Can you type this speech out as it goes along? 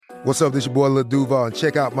What's up, this your boy Lil Duval, and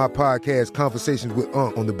check out my podcast, Conversations with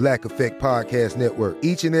Unc, on the Black Effect Podcast Network.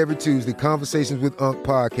 Each and every Tuesday, Conversations with Unc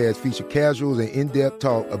podcast feature casuals and in-depth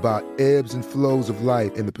talk about ebbs and flows of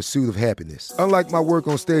life and the pursuit of happiness. Unlike my work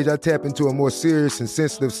on stage, I tap into a more serious and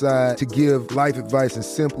sensitive side to give life advice and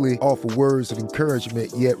simply offer words of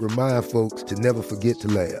encouragement, yet remind folks to never forget to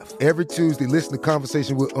laugh. Every Tuesday, listen to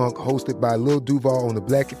Conversations with Unc, hosted by Lil Duval on the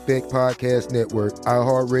Black Effect Podcast Network,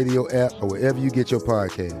 iHeartRadio app, or wherever you get your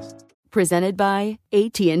podcasts. Presented by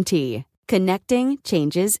AT&T. Connecting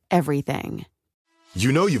changes everything.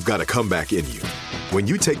 You know you've got a comeback in you. When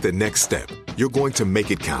you take the next step, you're going to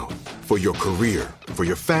make it count. For your career, for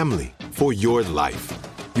your family, for your life.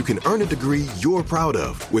 You can earn a degree you're proud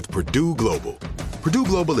of with Purdue Global. Purdue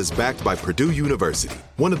Global is backed by Purdue University,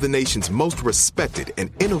 one of the nation's most respected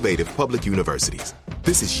and innovative public universities.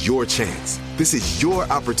 This is your chance. This is your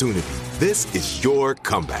opportunity. This is your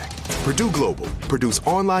comeback. Purdue Global, Purdue's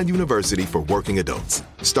online university for working adults.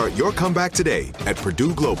 Start your comeback today at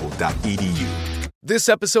purdueglobal.edu. This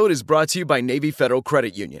episode is brought to you by Navy Federal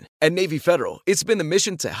Credit Union. At Navy Federal, it's been the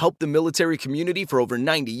mission to help the military community for over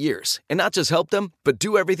 90 years. And not just help them, but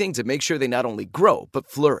do everything to make sure they not only grow, but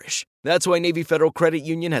flourish. That's why Navy Federal Credit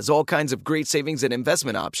Union has all kinds of great savings and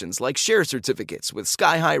investment options like share certificates with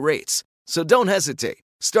sky-high rates. So don't hesitate.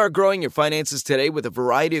 Start growing your finances today with a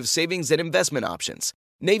variety of savings and investment options.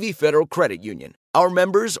 Navy Federal Credit Union. Our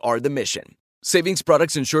members are the mission. Savings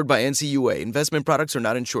products insured by NCUA. Investment products are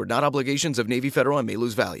not insured, not obligations of Navy Federal and may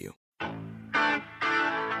lose value.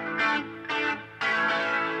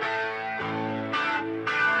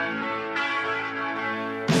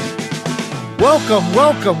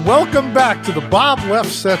 Welcome back to the Bob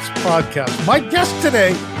Lefsetz podcast. My guest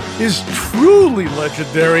today is truly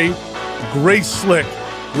legendary, Grace Slick.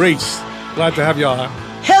 Grace, glad to have you on.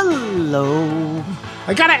 Hello.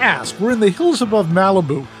 I gotta ask, we're in the hills above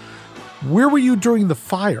Malibu. Where were you during the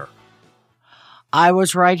fire? I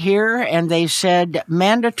was right here, and they said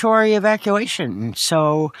mandatory evacuation.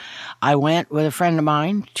 So I went with a friend of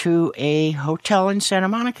mine to a hotel in Santa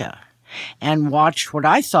Monica and watched what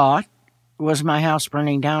I thought was my house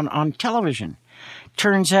burning down on television.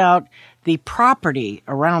 Turns out the property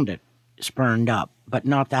around it is burned up, but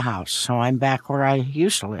not the house. So I'm back where I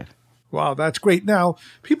used to live. Wow, that's great. Now,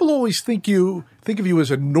 people always think of you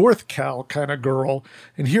as a North Cal kind of girl,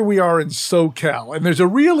 and here we are in SoCal, and there's a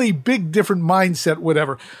really big different mindset,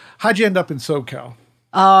 whatever. How'd you end up in SoCal?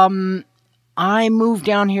 I moved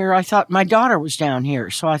down here. I thought my daughter was down here,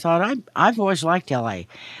 so I thought I've always liked L.A.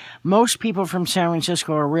 Most people from San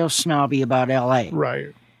Francisco are real snobby about L.A.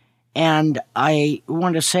 Right. And I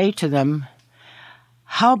want to say to them,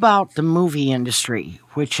 how about the movie industry,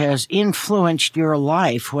 which has influenced your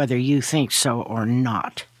life, whether you think so or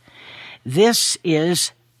not? This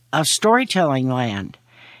is a storytelling land,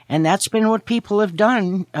 and that's been what people have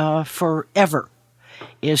done forever,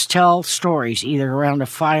 is tell stories either around a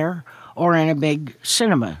fire or in a big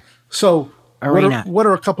cinema arena. What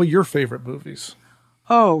are a couple of your favorite movies?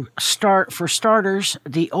 Oh, for starters,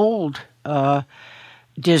 the old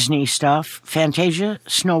Disney stuff, Fantasia,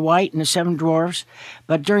 Snow White and the Seven Dwarfs.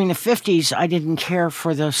 But during the 50s, I didn't care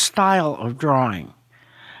for the style of drawing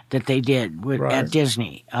that they did at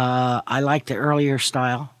Disney. I liked the earlier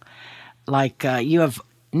style. Like you have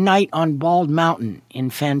Night on Bald Mountain in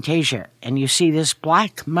Fantasia, and you see this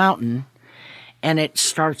black mountain, and it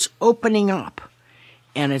starts opening up,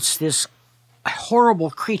 and it's this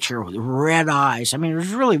horrible creature with red eyes. I mean, it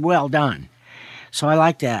was really well done. So I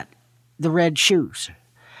like that. The Red Shoes.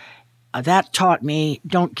 That taught me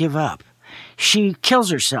don't give up. She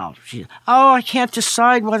kills herself. I can't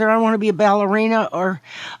decide whether I want to be a ballerina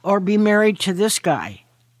or be married to this guy.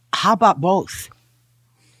 How about both?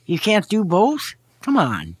 You can't do both? Come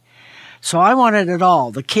on. So I wanted it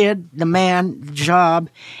all. The kid, the man, the job,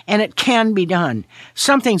 and it can be done.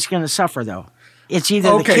 Something's going to suffer, though. It's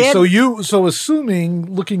either the kid... Okay, so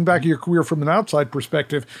assuming, looking back at your career from an outside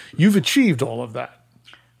perspective, you've achieved all of that.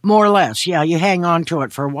 More or less, yeah. You hang on to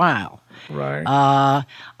it for a while. Right.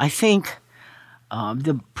 I think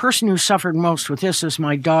the person who suffered most with this is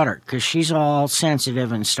my daughter, because she's all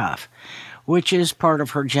sensitive and stuff, which is part of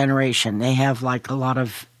her generation. They have, like, a lot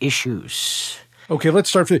of issues. Okay, let's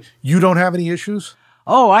start with you. Don't have any issues?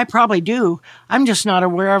 Oh, I probably do. I'm just not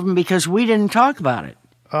aware of them because we didn't talk about it.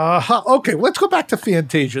 Okay, let's go back to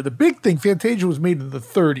Fantasia. The big thing, Fantasia was made in the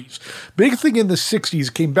 30s. Big thing in the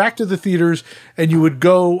 60s, came back to the theaters, and you would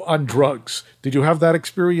go on drugs. Did you have that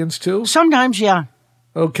experience too? Sometimes, yeah.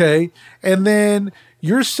 Okay, and then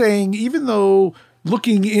you're saying even though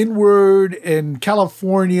looking inward and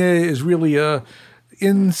California is really a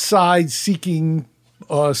inside-seeking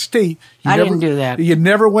state. I didn't do that. You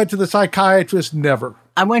never went to the psychiatrist? Never.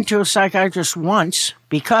 I went to a psychiatrist once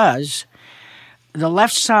because the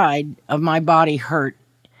left side of my body hurt,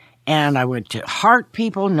 and I went to heart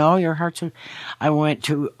people. No, your heart's. I went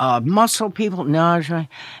to muscle people. No,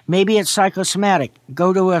 maybe it's psychosomatic.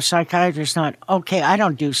 Go to a psychiatrist. Not okay. I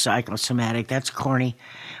don't do psychosomatic. That's corny,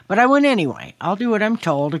 but I went anyway. I'll do what I'm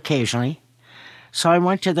told occasionally. So I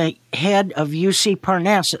went to the head of UC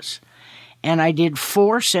Parnassus, and I did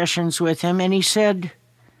 4 sessions with him, and he said,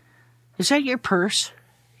 "Is that your purse?"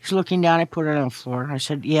 He's looking down. I put it on the floor. I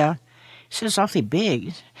said, "Yeah." He said, "It's awfully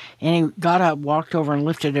big." And he got up, walked over, and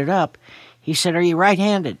lifted it up. He said, "Are you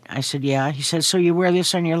right-handed?" I said, "Yeah." He said, "So you wear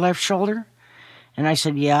this on your left shoulder?" And I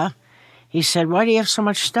said, "Yeah." He said, "Why do you have so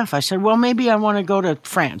much stuff?" I said, "Well, maybe I want to go to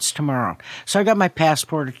France tomorrow." So I got my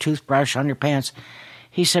passport, a toothbrush, underpants.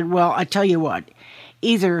 He said, "Well, I tell you what,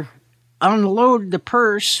 either unload the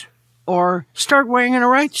purse or start wearing on the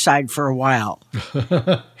right side for a while."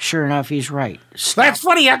 Sure enough, he's right. That's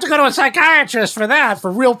funny. You have to go to a psychiatrist for that, for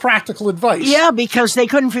real practical advice. Yeah, because they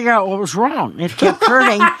couldn't figure out what was wrong. It kept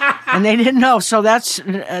hurting, and they didn't know. So that's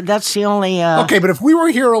the only... Okay, but if we were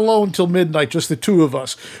here alone till midnight, just the two of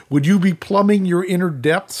us, would you be plumbing your inner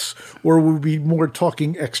depths, or would we be more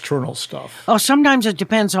talking external stuff? Oh, sometimes it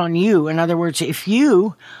depends on you. In other words,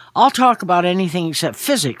 I'll talk about anything except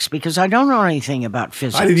physics, because I don't know anything about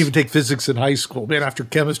physics. I didn't even take physics in high school. Man, after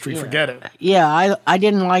chemistry, forget it. Yeah, I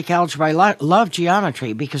didn't like algebra. I love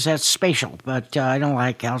geometry because that's spatial, but I don't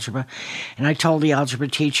like algebra. And I told the algebra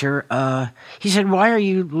teacher, he said, "Why are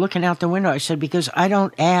you looking out the window?" I said, "Because I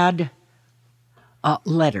don't add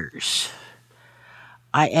letters.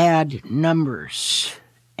 I add numbers."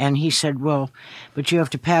 And he said, "Well, but you have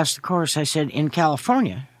to pass the course." I said, "In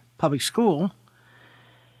California, public school,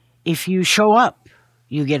 if you show up,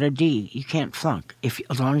 you get a D. You can't flunk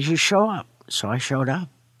as long as you show up." So I showed up.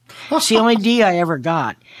 It's the only D I ever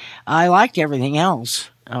got. I liked everything else,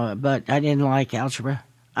 but I didn't like algebra.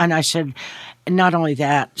 And I said, "Not only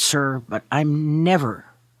that, sir, but I'm never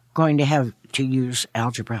going to have to use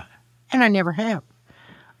algebra." And I never have.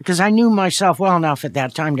 Because I knew myself well enough at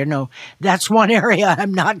that time to know that's one area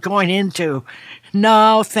I'm not going into.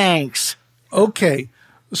 No, thanks. Okay,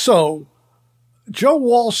 so Joe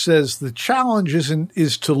Walsh says the challenge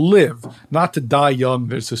is to live, not to die young.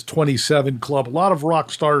 There's this 27 club. A lot of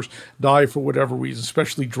rock stars die for whatever reason,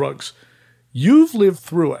 especially drugs. You've lived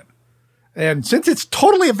through it. And since it's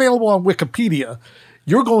totally available on Wikipedia,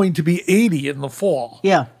 you're going to be 80 in the fall.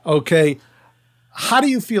 Yeah. Okay. How do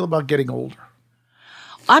you feel about getting older?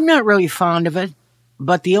 I'm not really fond of it,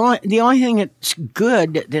 but the only thing that's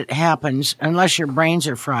good that happens, unless your brains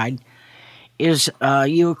are fried, is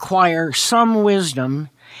you acquire some wisdom,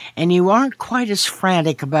 and you aren't quite as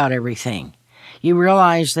frantic about everything. You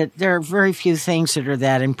realize that there are very few things that are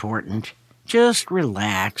that important. Just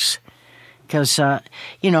relax. Because,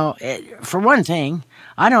 for one thing,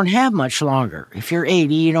 I don't have much longer. If you're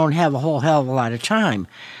 80, you don't have a whole hell of a lot of time.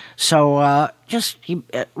 So just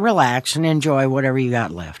relax and enjoy whatever you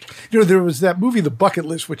got left. There was that movie, The Bucket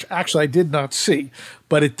List, which actually I did not see.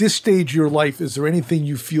 But at this stage of your life, is there anything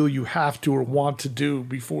you feel you have to or want to do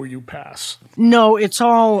before you pass? No, it's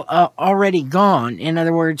all already gone. In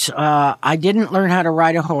other words, I didn't learn how to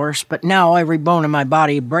ride a horse, but now every bone in my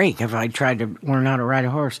body would break if I tried to learn how to ride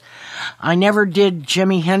a horse. I never did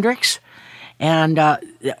Jimi Hendrix and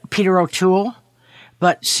Peter O'Toole.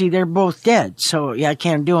 But see, they're both dead, so I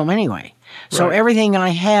can't do them anyway. So everything I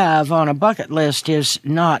have on a bucket list is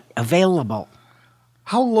not available.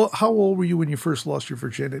 How old were you when you first lost your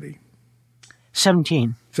virginity?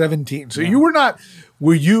 17. 17. So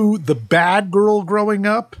were you the bad girl growing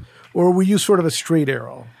up, or were you sort of a straight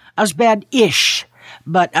arrow? I was bad-ish,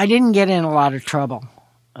 but I didn't get in a lot of trouble.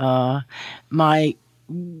 My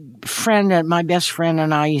best friend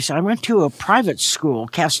and I went to a private school,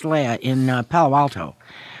 Castellea, in Palo Alto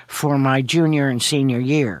for my junior and senior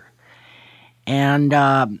year.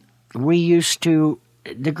 And we used to,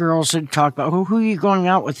 the girls would talk about, who are you going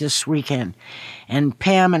out with this weekend? And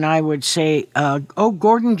Pam and I would say,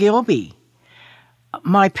 Gordon Gilby.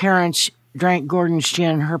 My parents drank Gordon's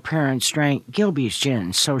gin, her parents drank Gilby's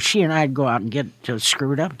gin. So she and I'd go out and get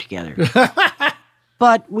screwed up together.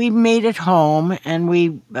 But we made it home, and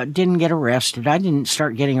we didn't get arrested. I didn't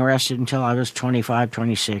start getting arrested until I was 25,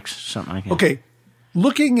 26, something like that. Okay.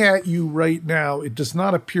 Looking at you right now, it does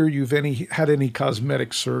not appear you've had any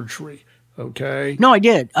cosmetic surgery, okay? No, I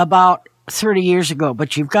did, about 30 years ago,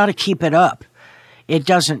 but you've got to keep it up. It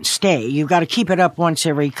doesn't stay. You've got to keep it up once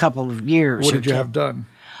every couple of years. What did you have done?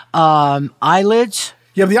 Eyelids.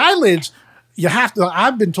 Yeah, the eyelids, you have to.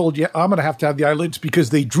 I've been told I'm going to have the eyelids because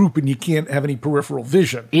they droop and you can't have any peripheral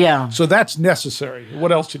vision. Yeah. So that's necessary.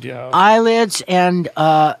 What else did you have? Eyelids and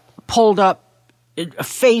pulled up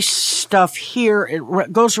face stuff here.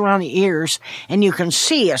 It goes around the ears, and you can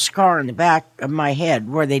see a scar in the back of my head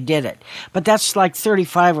where they did it. But that's like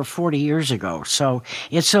 35 or 40 years ago, so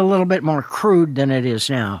it's a little bit more crude than it is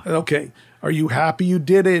now. Okay. Are you happy you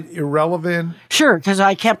did it? Irrelevant? Sure, because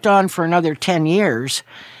I kept on for another 10 years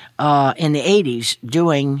in the 80s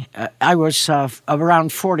doing, I was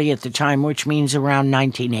around 40 at the time, which means around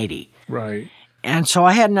 1980. Right. And so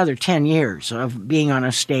I had another 10 years of being on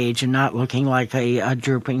a stage and not looking like a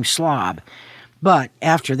drooping slob. But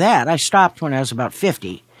after that, I stopped when I was about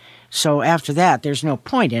 50. So after that, there's no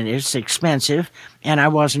point in it. It's expensive, and I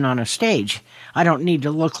wasn't on a stage. I don't need to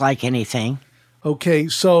look like anything. Okay,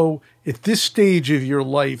 so at this stage of your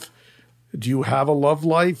life, do you have a love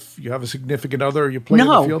life? You have a significant other? You play in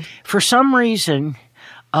the field? For some reason,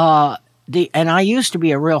 and I used to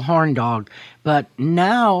be a real horn dog, but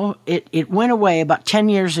now it went away about 10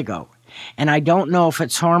 years ago. And I don't know if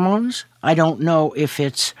it's hormones. I don't know if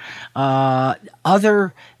it's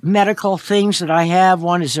other medical things that I have.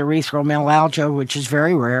 One is erythromelalgia, which is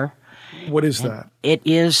very rare. What is that? It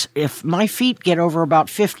is, if my feet get over about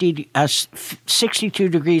 62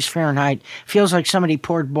 degrees Fahrenheit, feels like somebody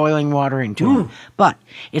poured boiling water into them. But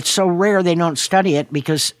it's so rare they don't study it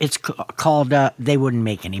because it's called, they wouldn't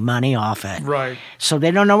make any money off it. Right. So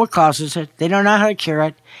they don't know what causes it. They don't know how to cure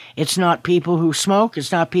it. It's not people who smoke.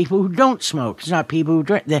 It's not people who don't smoke. It's not people who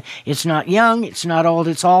drink. It's not young. It's not old.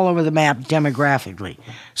 It's all over the map demographically.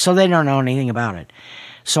 So they don't know anything about it.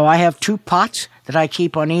 So I have 2 pots that I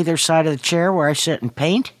keep on either side of the chair where I sit and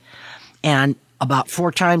paint. And about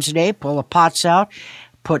 4 times a day, pull the pots out,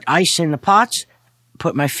 put ice in the pots,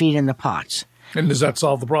 put my feet in the pots. And does that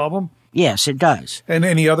solve the problem? Yes, it does. And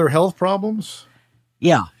any other health problems?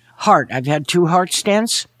 Yeah. Heart. I've had 2 heart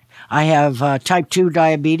stents. I have type 2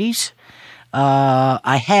 diabetes.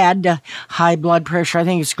 I had high blood pressure. I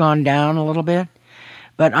think it's gone down a little bit.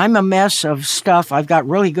 But I'm a mess of stuff. I've got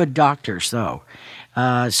really good doctors, though.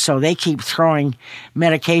 So they keep throwing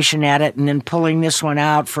medication at it and then pulling this one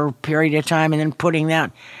out for a period of time and then putting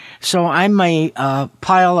that. So I'm a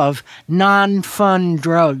pile of non-fun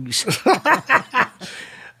drugs.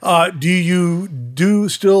 Do you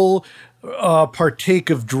still partake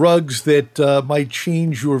of drugs that might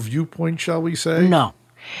change your viewpoint, shall we say? No,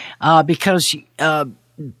 because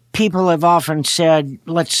people have often said,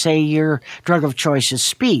 let's say your drug of choice is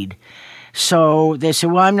speed. So they say,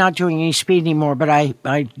 well, I'm not doing any speed anymore, but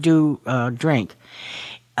I do drink.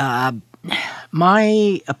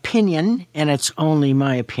 My opinion, and it's only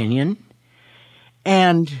my opinion,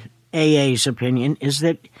 and AA's opinion, is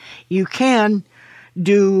that you can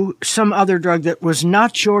do some other drug that was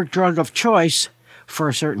not your drug of choice for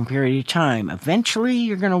a certain period of time. Eventually,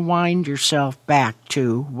 you're going to wind yourself back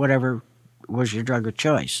to whatever was your drug of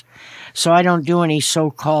choice. So I don't do any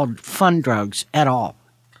so-called fun drugs at all.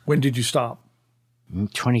 When did you stop?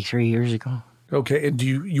 23 years ago. Okay, and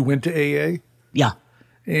you went to AA? Yeah.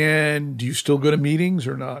 And do you still go to meetings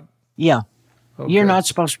or not? Yeah. Okay. You're not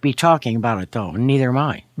supposed to be talking about it, though, and neither am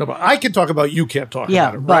I. No, but I can talk about you can't talk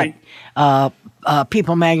about it, right? But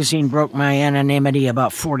People magazine broke my anonymity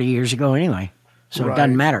about 40 years ago anyway, so It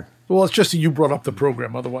doesn't matter. Well, it's just that you brought up the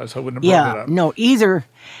program. Otherwise, I wouldn't have brought it up. No, either,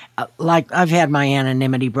 like I've had my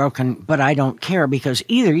anonymity broken, but I don't care because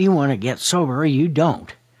either you want to get sober or you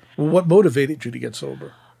don't. Well, what motivated you to get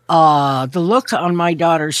sober? The look on my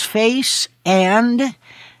daughter's face, and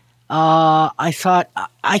I thought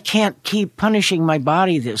I can't keep punishing my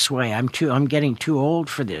body this way. I'm getting too old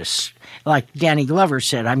for this. Like Danny Glover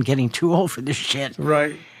said, I'm getting too old for this shit.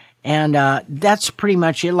 Right. And that's pretty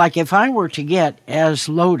much it. Like if I were to get as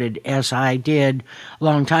loaded as I did a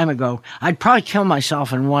long time ago, I'd probably kill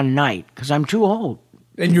myself in one night because I'm too old.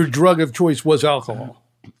 And your drug of choice was alcohol?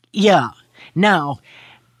 Yeah. Now,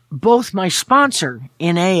 both my sponsor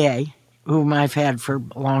in AA, whom I've had for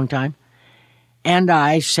a long time, and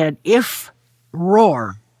I said, if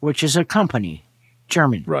Rohr, which is a company,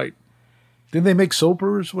 German. Right. Didn't they make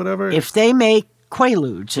Sopers, whatever? If they make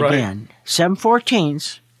Quaaludes again,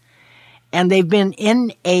 714s, and they've been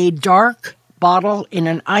in a dark bottle in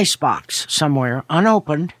an icebox somewhere,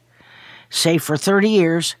 unopened, say for 30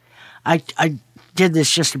 years, I did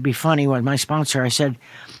this just to be funny with my sponsor. I said,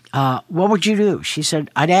 what would you do? She said,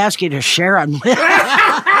 I'd ask you to share them.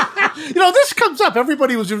 This comes up.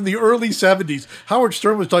 Everybody was in the early 70s. Howard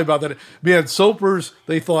Stern was talking about that. Man, Sopers,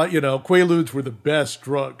 they thought, Quaaludes were the best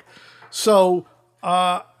drug. So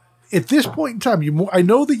at this point in time, I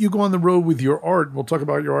know that you go on the road with your art. We'll talk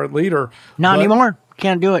about your art later. Not anymore.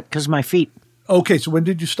 Can't do it because my feet. Okay, so when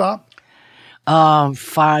did you stop?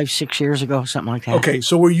 5-6 years ago, something like that. Okay,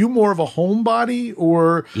 so were you more of a homebody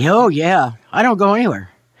or? Oh, yeah. I don't go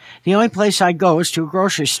anywhere. The only place I go is to a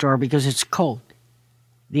grocery store because it's cold.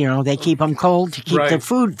 You know, they keep them cold to keep the Right.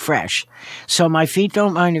 food fresh. So my feet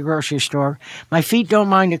don't mind a grocery store. My feet don't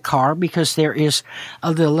mind a car because there is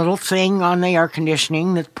the little thing on the air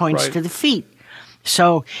conditioning that points Right. to the feet.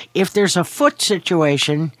 So if there's a foot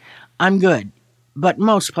situation, I'm good. But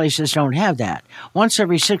most places don't have that. Once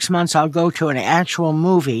every 6 months, I'll go to an actual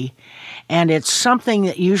movie, and it's something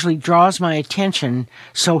that usually draws my attention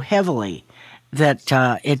so heavily that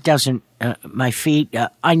it doesn't, my feet,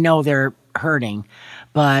 I know they're hurting,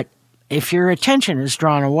 but if your attention is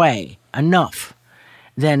drawn away enough,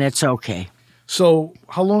 then it's okay. So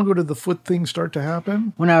how long ago did the foot thing start to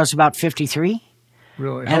happen? When I was about 53,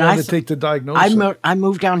 Really? How And long I did it th- take to diagnose it? I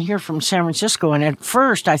moved down here from San Francisco, and at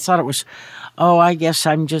first I thought it was, I guess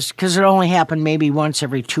I'm just, because it only happened maybe once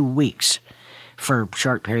every 2 weeks for a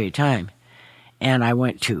short period of time. And I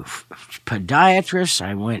went to podiatrists,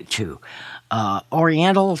 I went to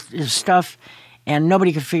Oriental stuff, and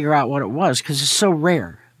nobody could figure out what it was because it's so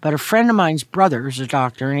rare. But a friend of mine's brother is a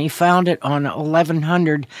doctor, and he found it on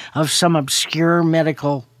 1100 of some obscure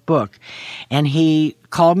medical book. And he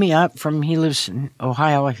called me up he lives in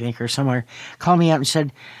Ohio, I think, or somewhere, called me up and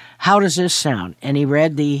said, how does this sound? And he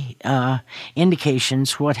read the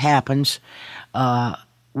indications, what happens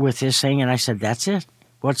with this thing. And I said, that's it.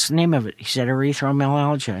 What's the name of it? He said,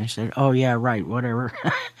 erythromyalgia. I said, oh, yeah, right, whatever.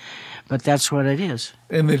 But that's what it is.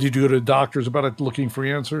 And then did you go to doctors about it looking for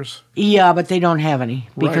answers? Yeah, but they don't have any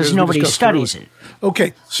Right, because as we nobody discussed studies earlier. it.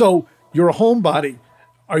 Okay, so you're a homebody.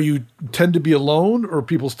 Are you tend to be alone or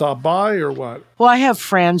people stop by or what? Well, I have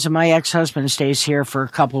friends, and my ex-husband stays here for a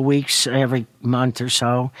couple of weeks every month or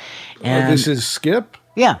so. And This is Skip?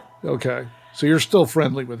 yeah. Okay. So you're still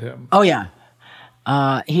friendly with him. Oh, yeah.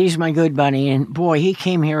 He's my good buddy, and boy, he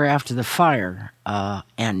came here after the fire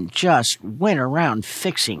and just went around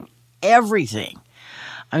fixing everything.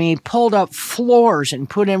 I mean, he pulled up floors and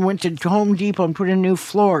went to Home Depot and put in new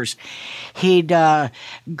floors. He'd go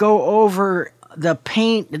over the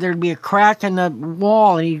paint. There'd be a crack in the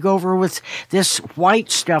wall, and he'd go over with this white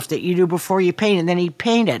stuff that you do before you paint, and then he'd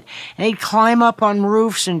paint it. And he'd climb up on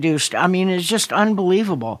roofs and do stuff. I mean, it's just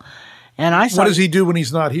unbelievable. And I thought, What does he do when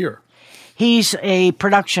he's not here? he's a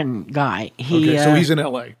production guy. Okay, so he's in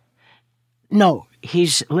L.A. No, he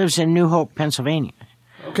lives in New Hope, Pennsylvania.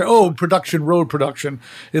 Okay. Oh, road production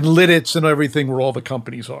in Lidditz and everything where all the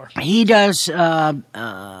companies are. He does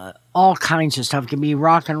all kinds of stuff. It can be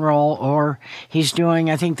rock and roll, or he's doing,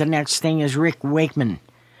 I think the next thing is Rick Wakeman,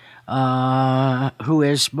 who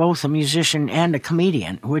is both a musician and a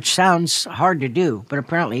comedian, which sounds hard to do, but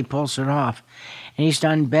apparently he pulls it off. And he's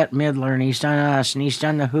done Bette Midler, and he's done us, and he's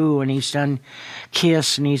done The Who, and he's done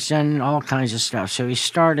Kiss, and he's done all kinds of stuff. So he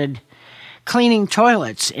started cleaning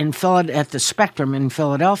toilets at the Spectrum in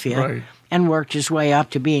Philadelphia, Right. and worked his way up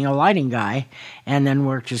to being a lighting guy, and then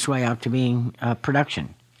worked his way up to being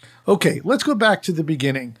production. Okay, let's go back to the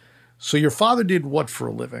beginning. So your father did what for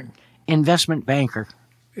a living? Investment banker.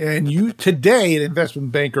 And you today, an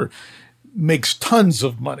investment banker makes tons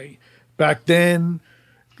of money. Back then,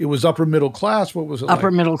 it was upper middle class. What was it Upper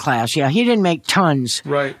like? middle class, yeah. He didn't make tons,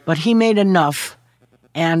 Right. but he made enough,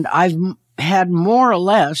 and I've had more or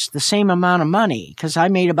less the same amount of money because I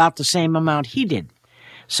made about the same amount he did.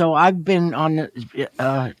 So I've been on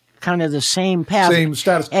kind of the same path. Same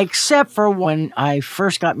status. Except for when I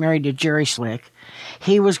first got married to Jerry Slick.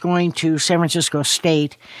 He was going to San Francisco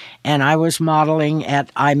State, and I was modeling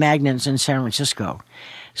at iMagnets in San Francisco.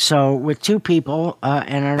 So with two people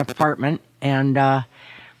and an apartment, and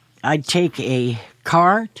I'd take a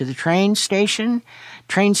car to the train station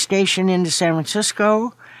into San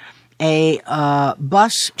Francisco, a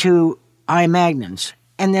bus to iMagnets,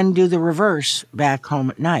 and then do the reverse back home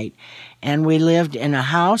at night. And we lived in a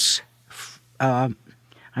house. I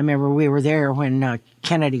remember we were there when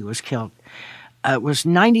Kennedy was killed. It was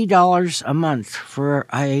 $90 a month for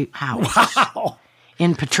a house. Wow.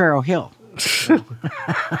 In Potrero Hill.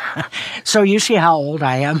 So you see how old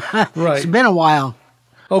I am. Right. It's been a while.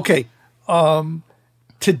 Okay.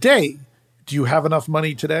 Today, do you have enough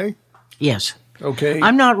money today? Yes. Okay.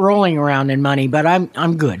 I'm not rolling around in money, but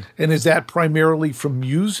I'm good. And is that primarily from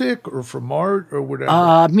music or from art or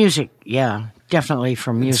whatever? Music, yeah, definitely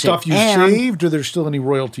from music. Stuff you saved, or there's still any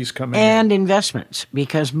royalties coming in? And investments,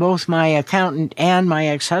 because both my accountant and my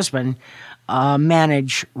ex-husband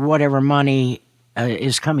manage whatever money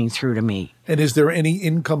is coming through to me. And is there any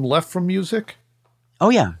income left from music? Oh,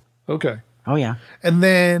 yeah. Okay. Oh, yeah. And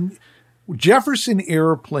then Jefferson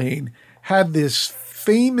Airplane had this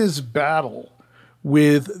famous battle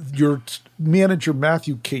with your manager,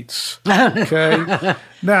 Matthew Cates. Okay.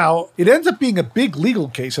 Now, it ends up being a big legal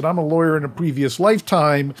case, and I'm a lawyer in a previous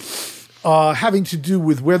lifetime, having to do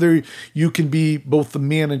with whether you can be both the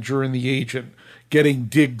manager and the agent, getting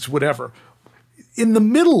digs, whatever. In the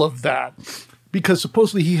middle of that, because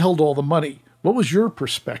supposedly he held all the money, what was your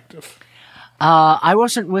perspective? I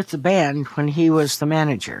wasn't with the band when he was the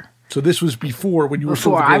manager. So this was before, when you were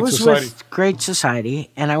still with I Great was Society. with Great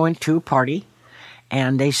Society, and I went to a party,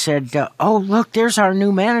 and they said, oh, look, there's our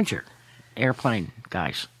new manager, Airplane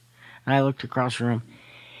guys. And I looked across the room.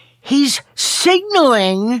 He's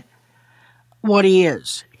signaling what he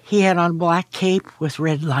is. He had on a black cape with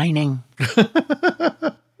red lining.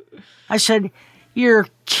 I said, you're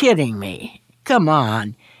kidding me. Come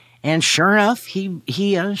on. And sure enough, he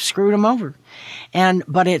screwed him over.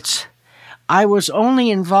 But I was only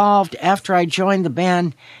involved after I joined the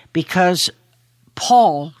band because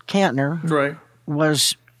Paul Kantner Right.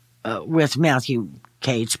 was with Matthew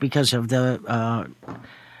Cates because of the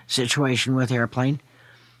situation with Airplane.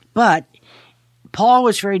 But Paul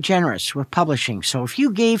was very generous with publishing. So if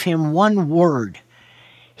you gave him one word,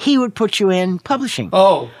 he would put you in publishing.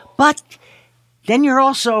 Oh. But then you're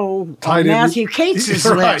also Tied on in Matthew with- Cates'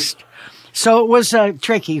 Right. list. So it was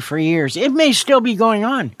tricky for years. It may still be going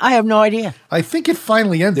on. I have no idea. I think it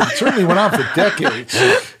finally ended. It certainly went on for decades.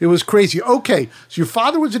 It was crazy. Okay, so your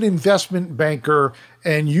father was an investment banker,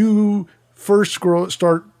 and you first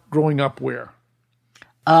start growing up where?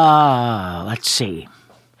 Let's see.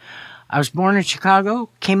 I was born in Chicago,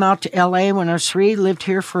 came out to L.A. when I was 3, lived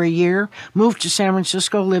here for a year, moved to San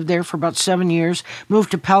Francisco, lived there for about 7 years,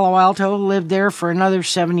 moved to Palo Alto, lived there for another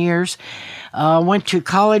 7 years, went to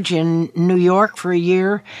college in New York for a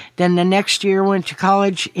year, then the next year went to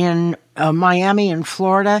college in Miami and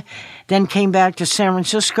Florida, then came back to San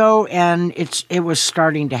Francisco, and it was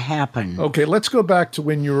starting to happen. Okay, let's go back to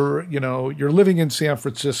when you're living in San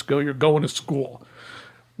Francisco, you're going to school.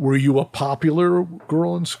 Were you a popular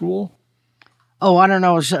girl in school? Oh, I don't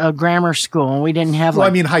know. It was a grammar school, and we didn't have Well, I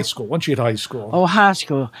mean high school, once you hit high school. Oh, high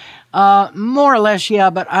school. More or less, yeah,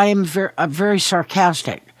 but I am very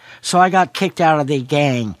sarcastic. So I got kicked out of the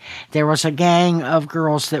gang. There was a gang of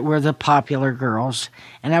girls that were the popular girls,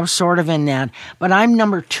 and I was sort of in that. But I'm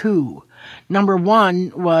number 2. Number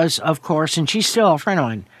 1 was, of course, and she's still a friend of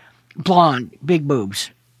mine, blonde, big boobs.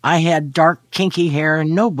 I had dark, kinky hair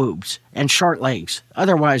and no boobs and short legs.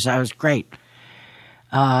 Otherwise, I was great.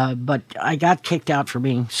 But I got kicked out for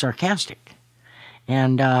being sarcastic.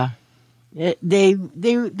 And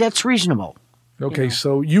that's reasonable. Okay,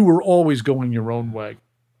 so you were always going your own way.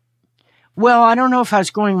 Well, I don't know if I was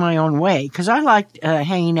going my own way, because I liked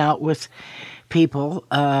hanging out with people,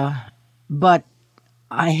 but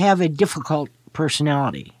I have a difficult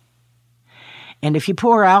personality. And if you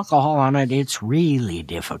pour alcohol on it, it's really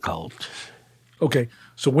difficult. Okay,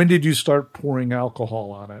 so when did you start pouring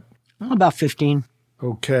alcohol on it? Well, about 15.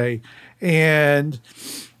 Okay, and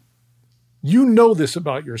you know this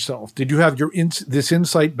about yourself. Did you have this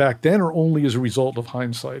insight back then, or only as a result of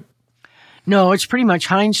hindsight? No, it's pretty much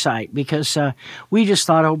hindsight, because we just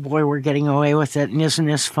thought, oh boy, we're getting away with it, and isn't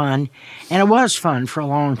this fun? And it was fun for a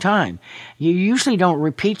long time. You usually don't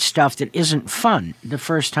repeat stuff that isn't fun the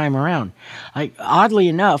first time around. Oddly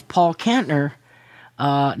enough, Paul Kantner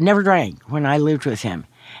never drank when I lived with him.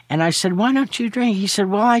 And I said, why don't you drink? He said,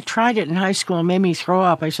 well, I tried it in high school and it made me throw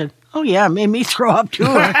up. I said, oh yeah, it made me throw up too.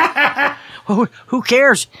 Who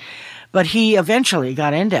cares? But he eventually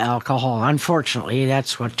got into alcohol. Unfortunately,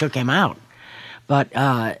 that's what took him out. But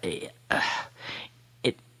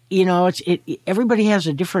everybody has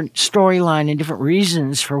a different storyline and different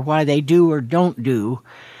reasons for why they do or don't do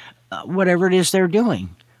whatever it is they're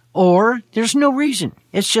doing. Or there's no reason.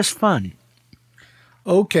 It's just fun.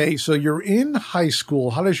 Okay, so you're in high school.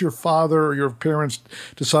 How does your father or your parents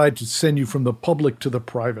decide to send you from the public to the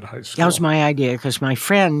private high school? That was my idea, because my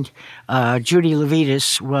friend, Judy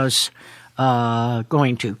Levitas, was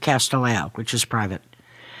going to Castelao, which is private.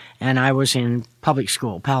 And I was in public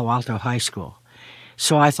school, Palo Alto High School.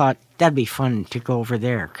 So I thought that'd be fun to go over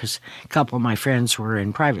there, because a couple of my friends were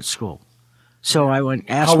in private school. So I went.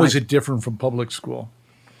 How was it different from public school?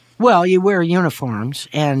 Well, you wear uniforms,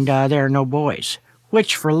 and there are no boys,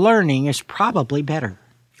 which for learning is probably better.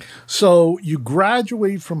 So you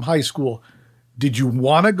graduate from high school. Did you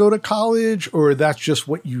want to go to college, or that's just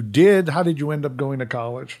what you did? How did you end up going to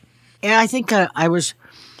college? And I think I was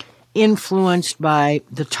influenced by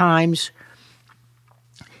the times.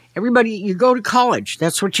 Everybody, you go to college.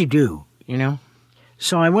 That's what you do, you know.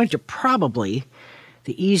 So I went to probably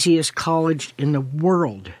the easiest college in the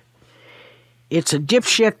world. It's a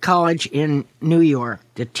dipshit college in New York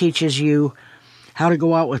that teaches you how to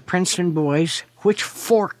go out with Princeton boys, which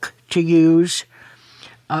fork to use,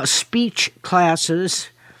 speech classes.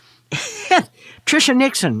 Tricia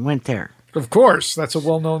Nixon went there. Of course, that's a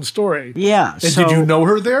well-known story. Yeah. And did you know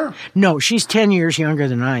her there? No, she's 10 years younger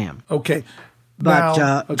than I am. Okay. But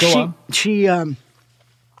now, go on. she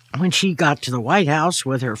when she got to the White House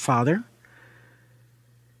with her father,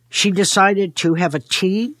 she decided to have a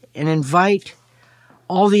tea and invite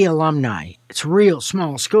all the alumni. It's a real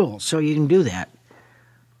small school, so you can do that,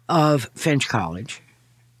 of Finch College.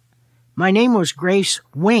 My name was Grace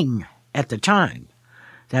Wing at the time.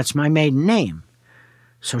 That's my maiden name.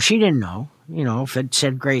 So she didn't know. You know, if it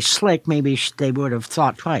said Grace Slick, maybe they would have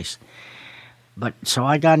thought twice. But so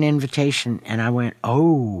I got an invitation, and I went,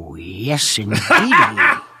 oh, yes, indeed.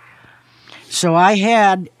 So I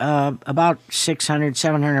had about 600,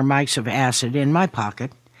 700 mics of acid in my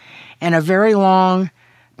pocket and a very long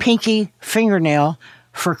pinky fingernail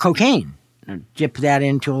for cocaine. Dip that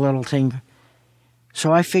into a little thing.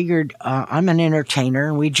 So I figured I'm an entertainer,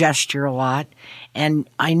 and we gesture a lot, and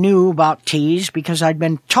I knew about teas because I'd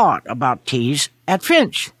been taught about teas at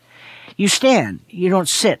Finch. You stand. You don't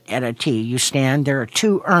sit at a tea. You stand. There are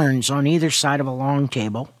 2 urns on either side of a long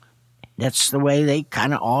table. That's the way they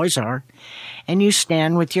kind of always are. And you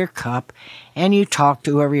stand with your cup, and you talk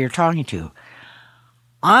to whoever you're talking to.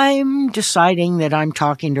 I'm deciding that I'm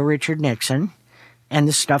talking to Richard Nixon, and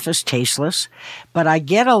the stuff is tasteless, but I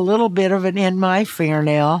get a little bit of it in my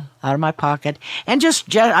fingernail out of my pocket, and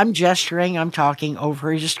I'm gesturing, I'm talking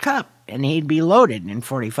over his cup, and he'd be loaded in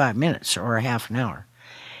 45 minutes or a half an hour.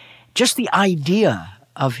 Just the idea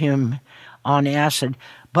of him on acid.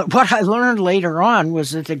 But what I learned later on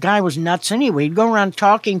was that the guy was nuts anyway. He'd go around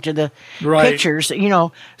talking to the pictures, you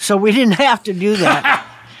know, so we didn't have to do that.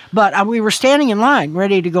 But we were standing in line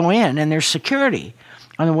ready to go in, and there's security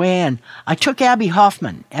on the way in. I took Abby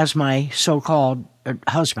Hoffman as my so-called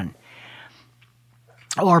husband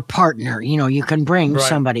or partner. You know, you can bring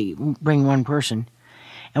somebody, bring one person.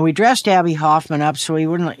 And we dressed Abby Hoffman up so he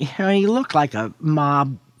wouldn't, you know, he looked like a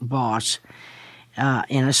mob boss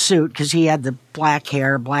in a suit because he had the black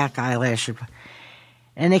hair, black eyelashes.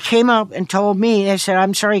 And they came up and told me, they said,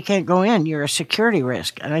 I'm sorry you can't go in. You're a security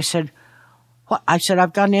risk. And I said, what? I said,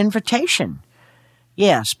 I've got an invitation.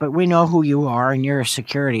 Yes, but we know who you are and you're a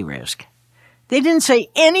security risk. They didn't say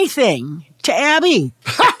anything to Abby.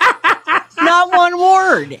 Not one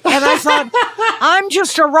word. And I thought, I'm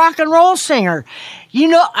just a rock and roll singer. You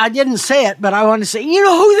know, I didn't say it, but I want to say, you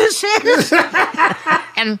know who this is?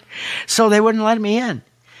 And so they wouldn't let me in.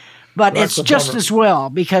 But it's just as well,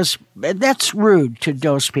 because that's rude to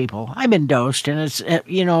dose people. I've been dosed, and it's,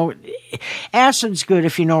 you know, acid's good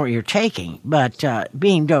if you know what you're taking, but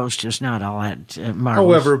being dosed is not all that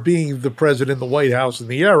marvelous. However, being the president of the White House in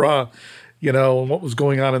the era, you know, what was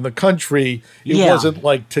going on in the country, it wasn't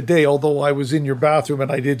like today, although I was in your bathroom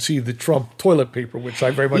and I did see the Trump toilet paper, which I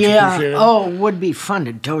very much appreciated. Oh, it would be fun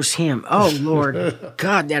to dose him. Oh, Lord.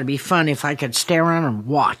 God, that'd be fun if I could stay around and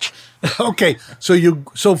watch. Okay,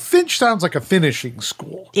 so Finch sounds like a finishing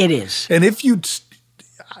school. It is. And if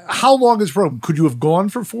how long is the program? Could you have gone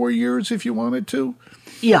for 4 years if you wanted to?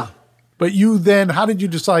 Yeah. But you then, how did you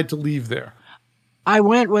decide to leave there? I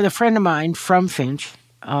went with a friend of mine from Finch.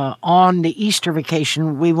 On the Easter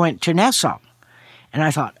vacation, we went to Nassau. And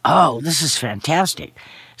I thought, oh, this is fantastic.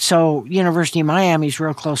 So University of Miami is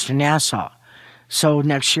real close to Nassau. So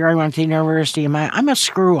next year I went to the University of Miami. I'm a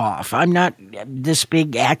screw-off. I'm not this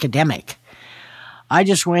big academic. I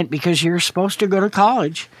just went because you're supposed to go to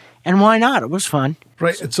college. And why not? It was fun.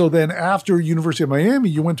 Right. And so then after University of Miami,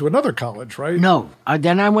 you went to another college, right? No.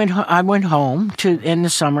 Then I went home in the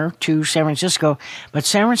summer to San Francisco. But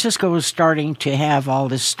San Francisco was starting to have all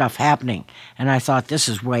this stuff happening. And I thought, this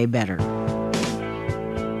is way better.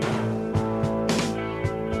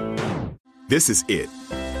 This is it.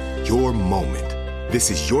 Your moment.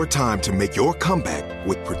 This is your time to make your comeback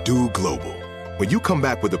with Purdue Global. When you come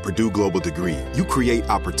back with a Purdue Global degree, you create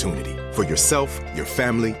opportunity for yourself, your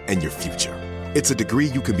family, and your future. It's a degree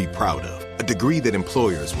you can be proud of, a degree that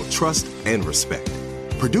employers will trust and respect.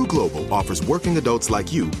 Purdue Global offers working adults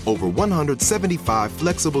like you over 175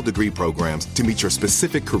 flexible degree programs to meet your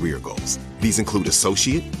specific career goals. These include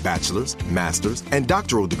associate, bachelor's, master's, and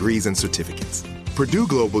doctoral degrees and certificates. Purdue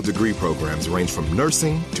Global degree programs range from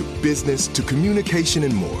nursing to business to communication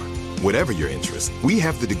and more. Whatever your interest, we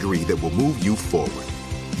have the degree that will move you forward.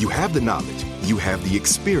 You have the knowledge, you have the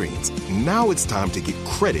experience. Now it's time to get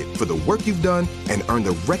credit for the work you've done and earn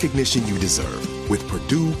the recognition you deserve with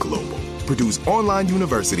Purdue Global, Purdue's online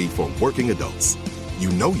university for working adults. You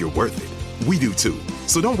know you're worth it. We do too.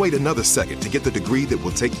 So don't wait another second to get the degree that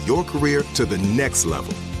will take your career to the next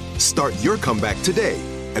level. Start your comeback today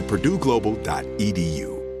at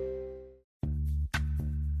purdueglobal.edu.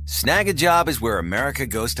 Snag a Job is where America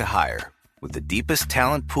goes to hire, with the deepest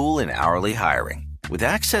talent pool in hourly hiring. With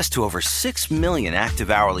access to over 6 million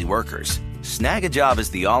active hourly workers, Snag a Job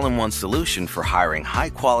is the all-in-one solution for hiring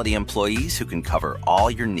high-quality employees who can cover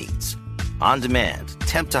all your needs. On demand,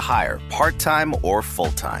 temp to hire, part-time or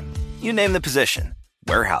full-time. You name the position.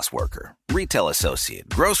 Warehouse worker, retail associate,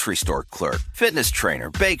 grocery store clerk, fitness trainer,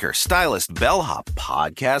 baker, stylist, bellhop,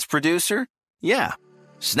 podcast producer. Yeah,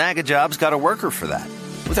 Snag a Job's got a worker for that.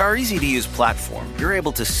 With our easy-to-use platform, you're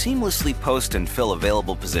able to seamlessly post and fill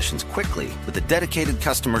available positions quickly with a dedicated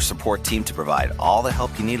customer support team to provide all the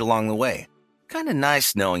help you need along the way. Kind of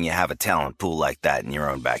nice knowing you have a talent pool like that in your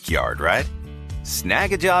own backyard, right?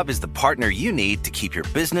 Snag a Job is the partner you need to keep your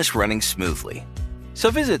business running smoothly. So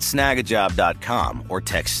visit snagajob.com or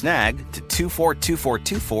text SNAG to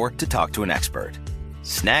 242424 to talk to an expert.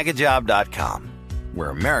 Snagajob.com, where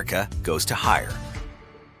America goes to hire.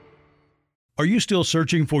 Are you still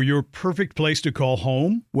searching for your perfect place to call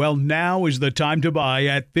home? Well, now is the time to buy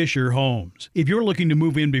at Fisher Homes. If you're looking to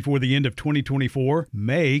move in before the end of 2024,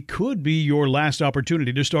 May could be your last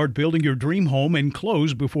opportunity to start building your dream home and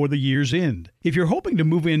close before the year's end. If you're hoping to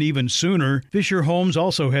move in even sooner, Fisher Homes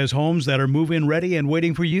also has homes that are move-in ready and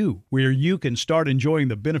waiting for you, where you can start enjoying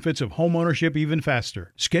the benefits of homeownership even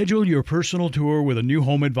faster. Schedule your personal tour with a new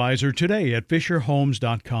home advisor today at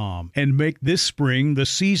FisherHomes.com and make this spring the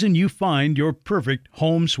season you find your perfect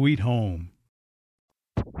home sweet home.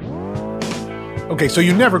 Okay, so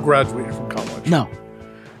you never graduated from college. No.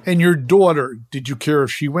 And your daughter, did you care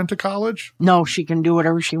if she went to college? No, she can do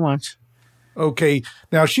whatever she wants. Okay.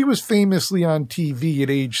 Now, she was famously on TV at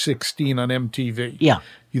age 16 on MTV. Yeah.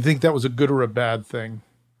 You think that was a good or a bad thing?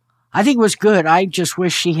 I think it was good. I just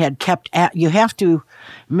wish she had kept at. You have to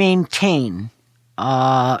maintain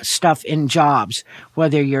stuff in jobs,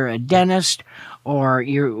 whether you're a dentist or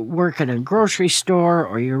you work at a grocery store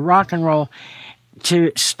or you rock and roll,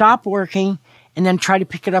 to stop working and then try to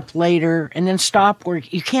pick it up later and then stop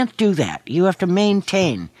work. You can't do that. You have to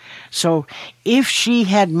maintain. So if she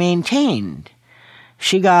had maintained,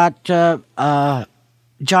 she got a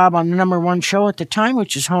job on the #1 show at the time,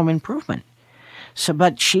 which is Home Improvement. So,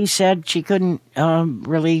 but she said she couldn't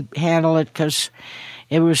really handle it because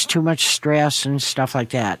it was too much stress and stuff like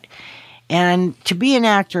that. And to be an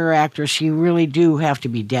actor or actress, you really do have to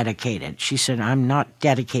be dedicated. She said, I'm not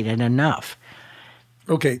dedicated enough.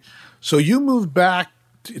 Okay. So you moved back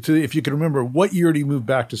to, if you can remember, what year do you move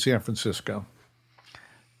back to San Francisco?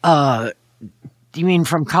 Do you mean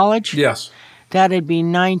from college? Yes. That'd be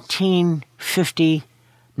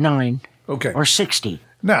 1959. Okay. Or 60.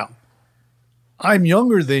 Now, I'm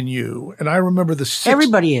younger than you, and I remember the 60s.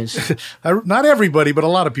 Everybody is. Not everybody, but a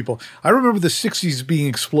lot of people. I remember the 60s being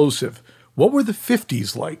explosive. What were the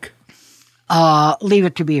 50s like? Leave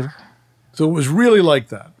It to Beaver. So it was really like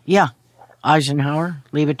that. Yeah. Eisenhower,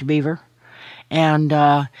 Leave It to Beaver. And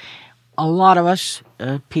a lot of us,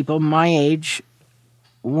 people my age,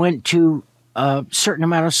 went to a certain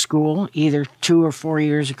amount of school, either 2 or 4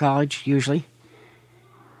 years of college, usually.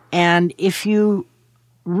 And if you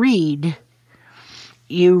read,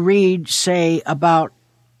 say, about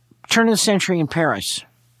turn of the century in Paris,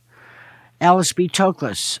 Alice B.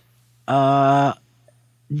 Toklas, Diaghilev,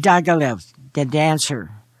 the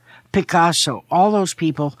dancer, Picasso, all those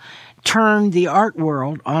people turned the art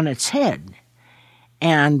world on its head.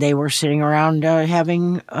 And they were sitting around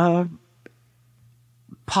having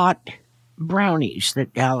pot brownies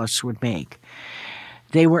that Alice would make.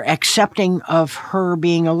 They were accepting of her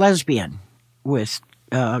being a lesbian with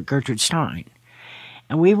Gertrude Stein.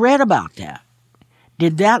 And we read about that.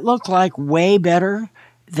 Did that look like way better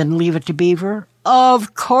than Leave It to Beaver?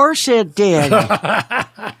 Of course it did.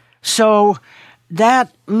 So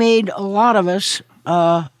that made a lot of us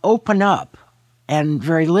open up and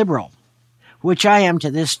very liberal, which I am to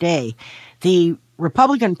this day. The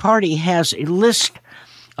Republican Party has a list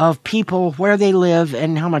of people, where they live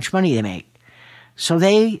and how much money they make. So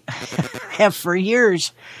they have for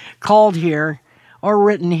years called here or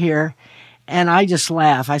written here, and I just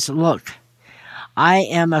laugh. I said, look, I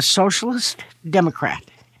am a socialist Democrat.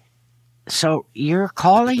 So you're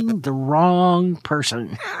calling the wrong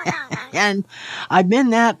person. And I've been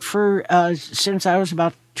that for since I was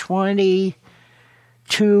about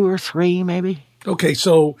 22 or 3, maybe. Okay,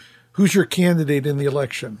 so who's your candidate in the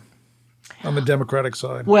election on the Democratic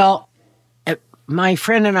side? Well, my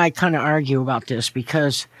friend and I kind of argue about this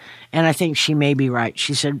because, and I think she may be right.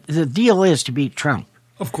 She said, the deal is to beat Trump.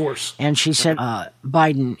 Of course. And she said,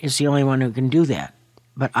 Biden is the only one who can do that.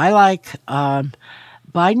 But I like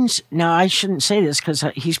Biden's, now I shouldn't say this because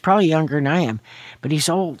he's probably younger than I am, but he's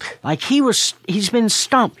old. Like he's been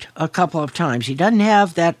stumped a couple of times. He doesn't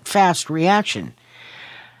have that fast reaction.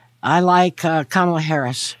 I like Kamala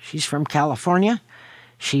Harris. She's from California.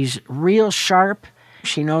 She's real sharp.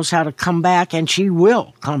 She knows how to come back, and she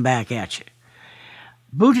will come back at you.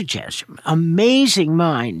 Buttigieg, amazing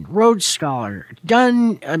mind, Rhodes Scholar,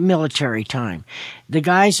 done military time. The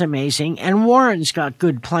guy's amazing, and Warren's got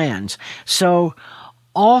good plans. So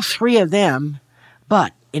all three of them,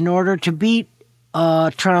 but in order to beat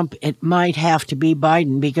Trump, it might have to be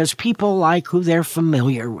Biden because people like who they're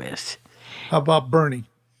familiar with. How about Bernie?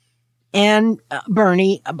 And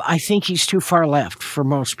Bernie, I think he's too far left for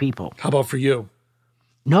most people. How about for you?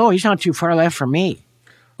 No, he's not too far left for me.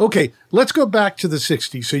 Okay, let's go back to the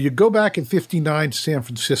 60s. So you go back in 59 to San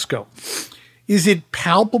Francisco. Is it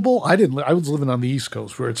palpable? I was living on the East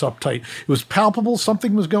Coast where it's uptight. It was palpable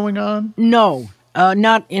something was going on? No,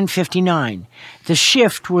 not in 59. The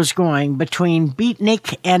shift was going between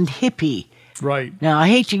beatnik and hippie. Right. Now, I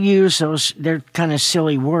hate to use those, they're kind of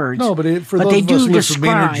silly words. No, but those they of us do who live from describe,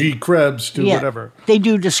 Maynard G. Krebs to whatever. They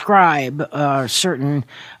do describe a certain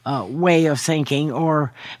way of thinking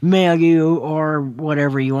or milieu or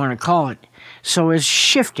whatever you want to call it. So it's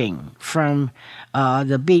shifting from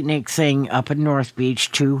the beatnik thing up in North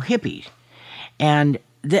Beach to hippies. And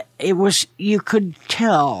you could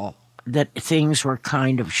tell that things were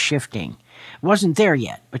kind of shifting. It wasn't there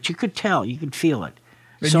yet, but you could tell, you could feel it.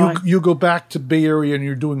 And so you go back to Bay Area and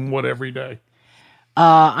you're doing what every day?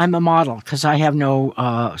 I'm a model because I have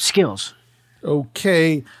no skills.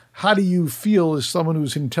 Okay. How do you feel as someone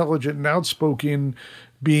who's intelligent and outspoken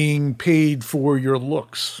being paid for your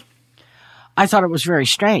looks? I thought it was very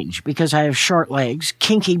strange because I have short legs,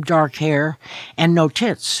 kinky dark hair, and no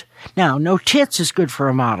tits. Now, no tits is good for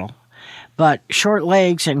a model, but short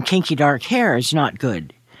legs and kinky dark hair is not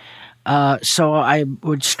good. So I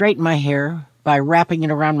would straighten my hair by wrapping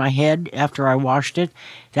it around my head after I washed it.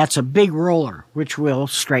 That's a big roller, which will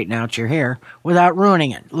straighten out your hair without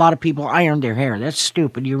ruining it. A lot of people iron their hair. That's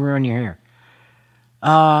stupid. You ruin your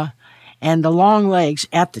hair. And the long legs,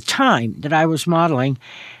 at the time that I was modeling,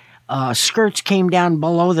 skirts came down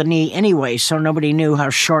below the knee anyway, so nobody knew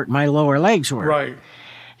how short my lower legs were. Right.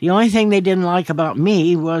 The only thing they didn't like about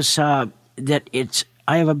me was that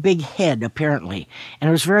I have a big head, apparently, and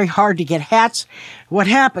it was very hard to get hats. What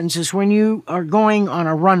happens is when you are going on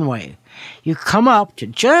a runway, you come up to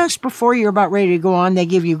just before you're about ready to go on, they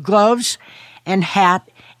give you gloves and hat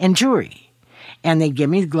and jewelry. And they give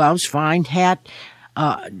me the gloves, fine, hat,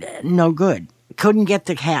 no good. Couldn't get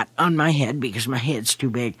the hat on my head because my head's too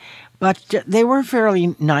big. But they were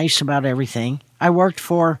fairly nice about everything. I worked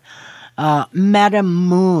for Madame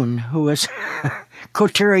Moon, who was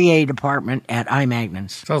couturier department at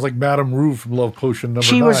iMagnons. Sounds like Madame Rue from Love Potion #9.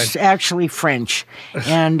 She was actually French,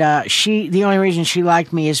 and the only reason she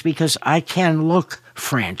liked me is because I can look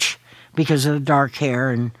French because of the dark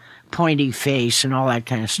hair and pointy face and all that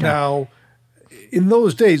kind of stuff. Now, in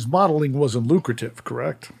those days, modeling wasn't lucrative,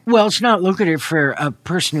 correct? Well, it's not lucrative for a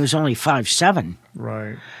person who's only 5'7".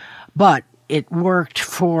 Right. But it worked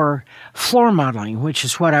for floor modeling, which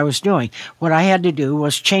is what I was doing. What I had to do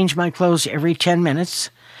was change my clothes every 10 minutes,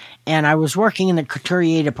 and I was working in the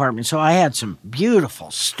couturier department, so I had some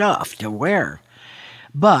beautiful stuff to wear.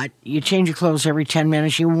 But you change your clothes every 10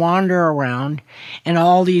 minutes, you wander around, and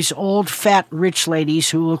all these old, fat, rich ladies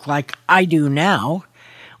who look like I do now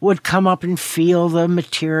would come up and feel the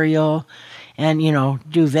material and,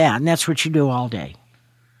 do that. And that's what you do all day.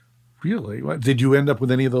 Really? Did you end up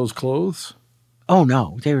with any of those clothes? Oh,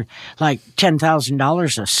 no. They were like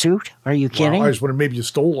 $10,000 a suit. Are you kidding? Well, I just wondered maybe you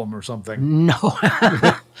stole them or something. No.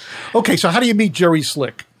 Okay, so how do you meet Jerry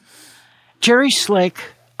Slick? Jerry Slick,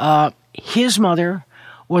 his mother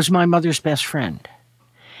was my mother's best friend.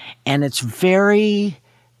 And it's very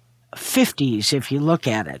 50s if you look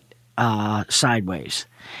at it sideways.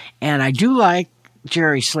 And I do like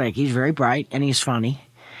Jerry Slick. He's very bright and he's funny.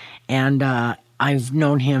 And I've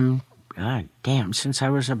known him, since I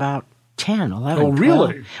was about 10, 11, Oh, 12.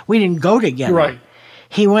 really? We didn't go together. Right.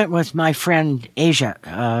 He went with my friend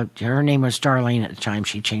Asia. Her name was Darlene at the time.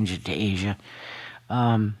 She changed it to Asia.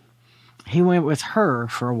 He went with her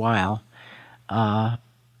for a while. But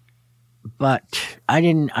I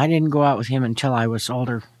didn't go out with him until I was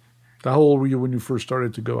older. How old were you when you first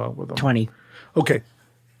started to go out with him? 20. Okay.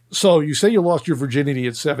 So you say you lost your virginity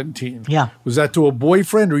at 17. Yeah. Was that to a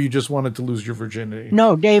boyfriend or you just wanted to lose your virginity?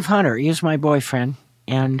 No, Dave Hunter. He was my boyfriend.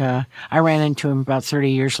 And I ran into him about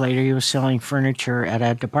 30 years later. He was selling furniture at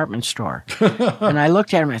a department store. And I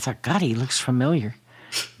looked at him and I thought, God, he looks familiar.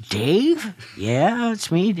 Dave? Yeah,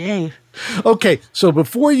 it's me, Dave. Okay, so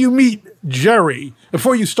before you meet Jerry,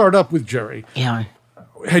 before you start up with Jerry, Yeah.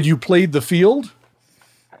 had you played the field?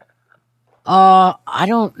 I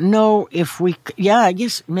don't know if I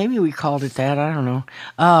guess maybe we called it that. I don't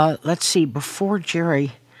know. Let's see. Before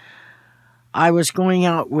Jerry, I was going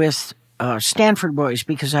out with Stanford boys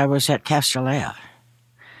because I was at Castellea.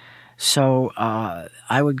 So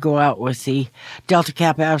I would go out with the Delta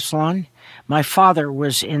Kappa Epsilon. My father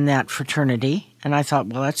was in that fraternity, and I thought,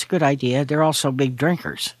 well, that's a good idea. They're also big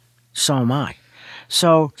drinkers. So am I.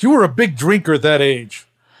 So, You were a big drinker at that age.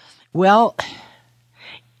 well,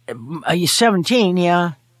 17,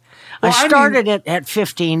 yeah. Well, I started it at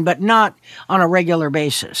 15, but not on a regular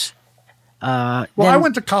basis. Well, I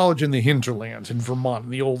went to college in the hinterlands in Vermont in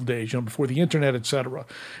the old days, before the internet, etc.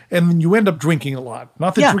 And you end up drinking a lot.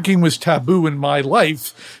 Not that drinking was taboo in my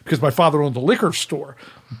life because my father owned a liquor store,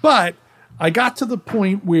 but I got to the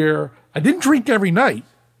point where I didn't drink every night.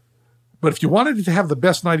 But if you wanted to have the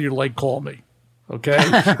best night of your life, call me. Okay?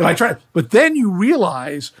 And I tried. But then you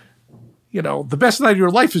realize, the best night of your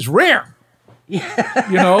life is rare.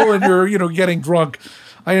 And you're, getting drunk.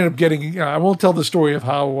 I ended up getting, I won't tell the story of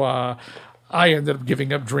how I ended up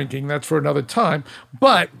giving up drinking. That's for another time.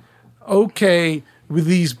 But, okay, with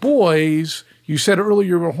these boys, you said earlier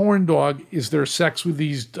you're a horn dog. Is there sex with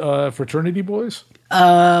these fraternity boys?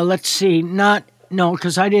 Let's see. No,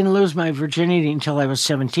 because I didn't lose my virginity until I was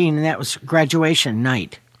 17, and that was graduation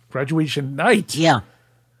night. Graduation night? Yeah.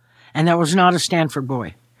 And that was not a Stanford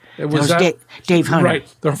boy. Was that Dave Hunter.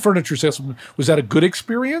 Right. The furniture salesman. Was that a good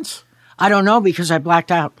experience? I don't know because I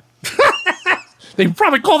blacked out. They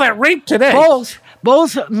probably call that rape today.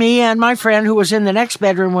 Both me and my friend who was in the next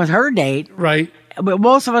bedroom with her date. Right. But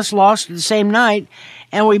both of us lost the same night,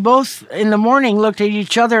 and we both in the morning looked at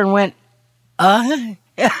each other and went,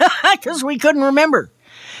 because we couldn't remember.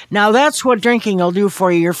 Now that's what drinking will do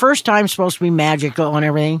for you. Your first time's supposed to be magical and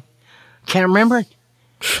everything. Can't remember it.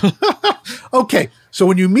 Okay, so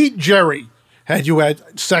when you meet Jerry, had you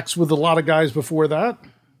had sex with a lot of guys before that?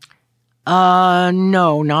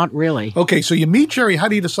 No, not really. Okay, so you meet Jerry. How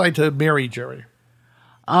do you decide to marry Jerry?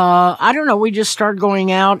 I don't know. We just started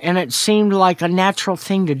going out, and it seemed like a natural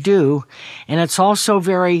thing to do. And it's also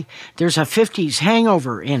there's a 50s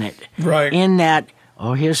hangover in it. Right. In that,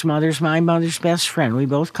 his mother's my mother's best friend. We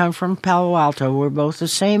both come from Palo Alto. We're both the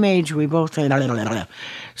same age. We both...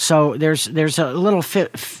 So there's a little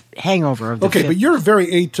hangover of the... Okay, but you're a very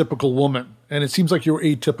atypical woman, and it seems like you were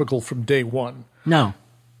atypical from day one. No.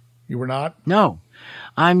 You were not? No.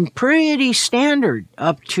 I'm pretty standard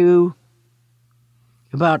up to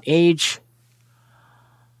about age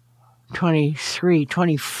 23,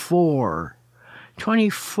 24.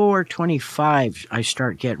 24, 25, I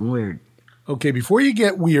start getting weird. Okay, before you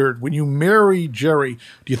get weird, when you marry Jerry,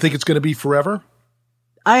 do you think it's going to be forever?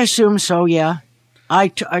 I assume so, yeah. I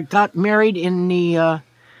got married in the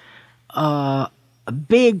a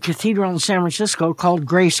big cathedral in San Francisco called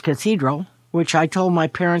Grace Cathedral, which I told my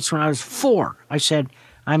parents when I was 4. I said,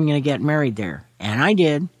 I'm going to get married there. And I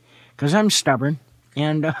did, because I'm stubborn.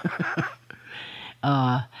 And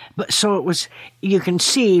but so it was, you can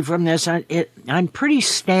see from this, I'm pretty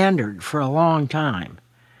standard for a long time.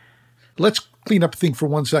 Let's clean up a thing for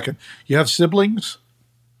 1 second. You have siblings?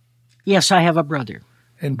 Yes, I have a brother.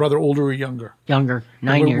 And brother older or younger? Younger,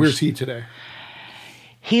 9 years. Where's he today?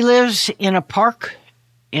 He lives in a park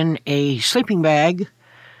in a sleeping bag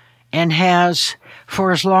and has,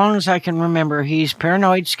 for as long as I can remember, he's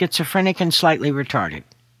paranoid, schizophrenic, and slightly retarded.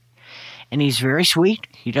 And he's very sweet.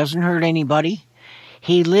 He doesn't hurt anybody.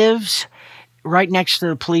 He lives right next to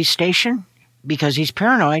the police station because he's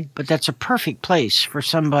paranoid, but that's a perfect place for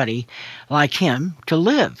somebody like him to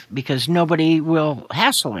live because nobody will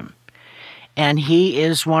hassle him. And he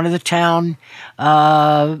is one of the town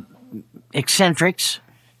eccentrics.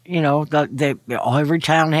 You know, every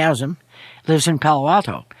town has him. Lives in Palo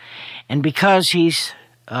Alto. And because he's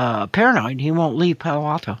paranoid, he won't leave Palo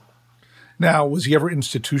Alto. Now, was he ever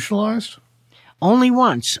institutionalized? Only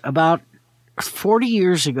once, about 40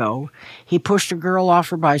 years ago, he pushed a girl off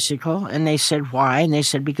her bicycle, and they said, why? And they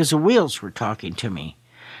said, because the wheels were talking to me.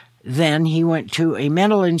 Then he went to a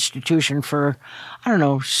mental institution for,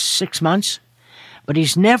 6 months, but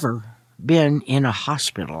he's never been in a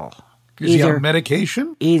hospital. Is he on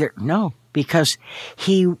medication? No, because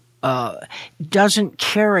he doesn't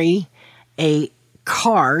carry a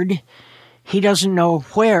card. He doesn't know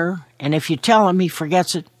where, and if you tell him, he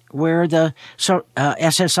forgets it, where the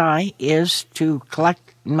SSI is to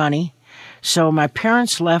collect money. So my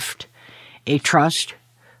parents left a trust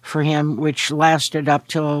for him, which lasted up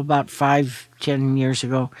till about 5-10 years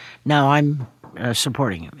ago. Now I'm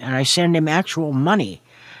supporting him. And I send him actual money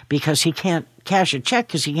because he can't cash a check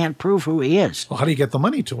because he can't prove who he is. Well, how do you get the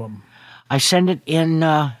money to him? I send it in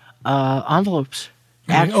envelopes.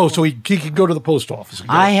 So he can go to the post office.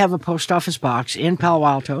 I have a post office box in Palo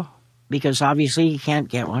Alto because obviously he can't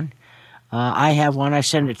get one. I have one. I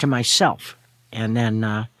send it to myself, and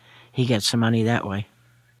then he gets some money that way.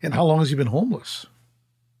 And how long has he been homeless?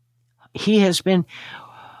 He has been...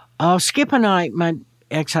 Skip and I, my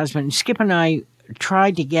ex-husband, Skip and I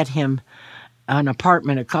tried to get him an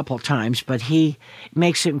apartment a couple times, but he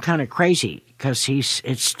makes him kind of crazy because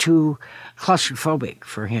it's too claustrophobic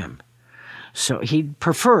for him. So he'd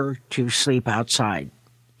prefer to sleep outside.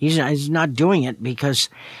 He's not doing it because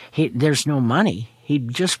there's no money. He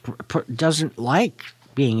just doesn't like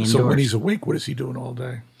being indoors. So when he's awake, what is he doing all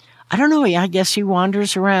day? I don't know. I guess he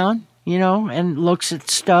wanders around, and looks at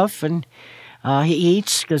stuff, and he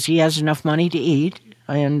eats because he has enough money to eat,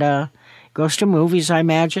 and goes to movies, I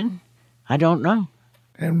imagine. I don't know.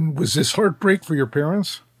 And was this heartbreak for your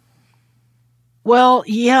parents? Well,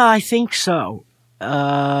 yeah, I think so.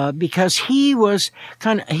 Because he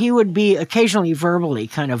would be occasionally verbally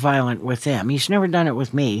kind of violent with them. He's never done it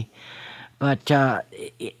with me, but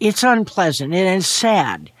it's unpleasant and it's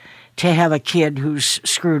sad to have a kid who's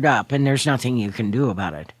screwed up and there's nothing you can do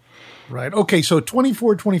about it. Right. Okay, so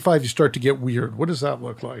 24, 25, you start to get weird. What does that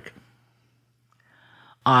look like?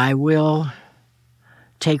 I will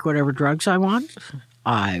take whatever drugs I want.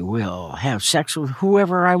 I will have sex with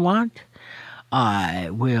whoever I want. I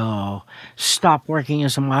will stop working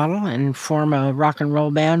as a model and form a rock and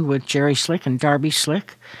roll band with Jerry Slick and Darby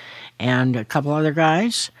Slick and a couple other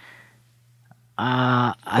guys.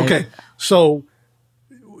 Okay, so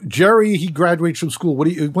Jerry, he graduates from school.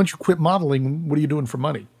 Once you quit modeling, what are you doing for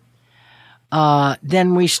money?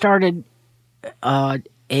 Then we started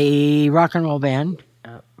a rock and roll band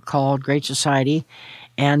called Great Society,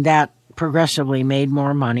 and that progressively made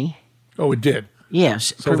more money. Oh, it did?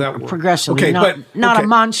 Yes, so that progressively. Okay, not a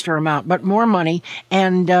monster amount, but more money.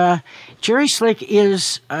 And Jerry Slick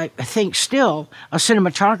is, I think, still a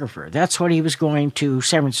cinematographer. That's what he was going to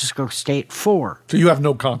San Francisco State for. So you have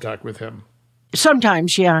no contact with him?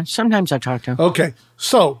 Sometimes, yeah. Sometimes I talk to him. Okay,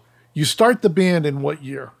 so you start the band in what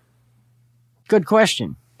year? Good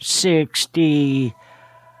question.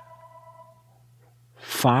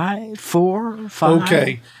 65, 4, 5.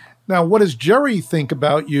 Okay. Now, what does Jerry think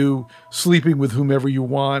about you sleeping with whomever you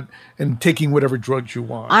want and taking whatever drugs you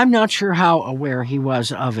want? I'm not sure how aware he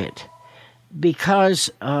was of it because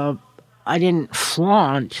I didn't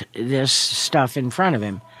flaunt this stuff in front of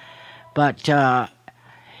him. But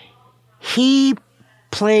he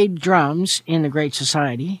played drums in the Great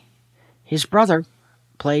Society. His brother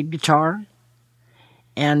played guitar.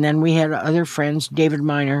 And then we had other friends, David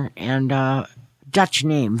Miner and Dutch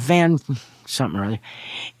name, Van something or other.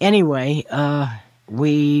 Anyway,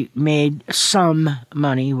 we made some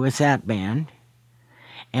money with that band.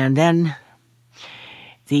 And then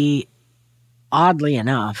oddly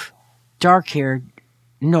enough, dark-haired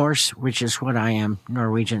Norse, which is what I am,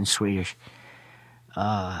 Norwegian, Swedish,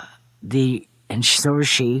 and so is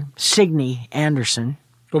she, Signe Anderson.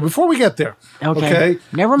 Well, before we get there, okay?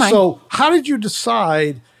 Never mind. So how did you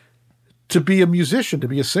decide to be a musician, to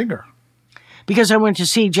be a singer? Because I went to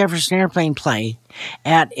see Jefferson Airplane play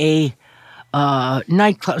at a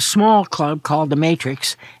nightclub, small club called The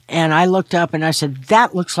Matrix, and I looked up and I said,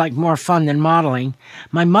 that looks like more fun than modeling.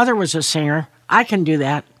 My mother was a singer. I can do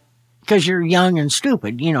that. Because you're young and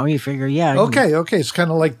stupid, you figure, yeah. Okay. It's kind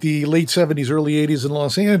of like the late 70s, early 80s in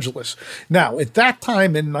Los Angeles. Now, at that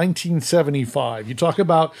time in 1975, you talk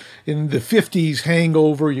about in the 50s,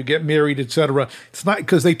 hangover, you get married, etc. It's not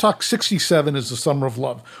because they talk 67 as the summer of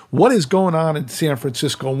love. What is going on in San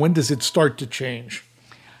Francisco? When does it start to change?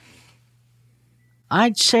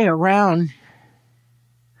 I'd say around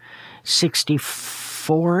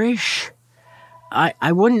 64-ish.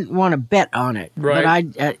 I wouldn't want to bet on it,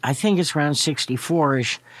 right. But I think it's around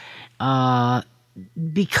 64-ish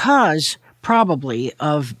because probably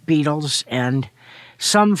of Beatles and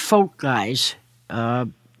some folk guys.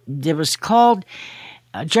 It was called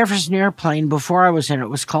Jefferson Airplane. Before I was in it,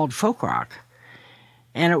 was called folk rock.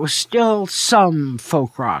 And it was still some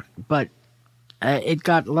folk rock, but it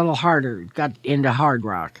got a little harder. It got into hard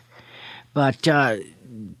rock. But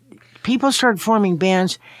people started forming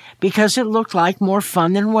bands because it looked like more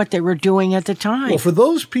fun than what they were doing at the time. Well, for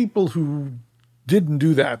those people who didn't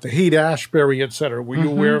do that, the Haight-Ashbury, et cetera, were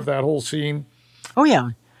you aware of that whole scene? Oh, yeah.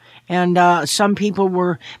 And some people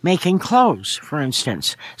were making clothes, for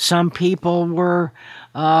instance. Some people were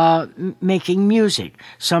making music.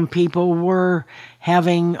 Some people were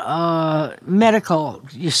having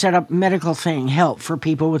you set up medical help for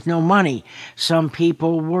people with no money. Some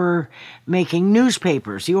people were making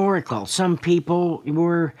newspapers, the Oracle. Some people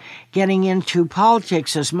were getting into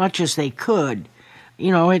politics as much as they could.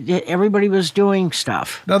 Everybody was doing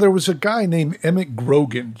stuff. Now, there was a guy named Emmett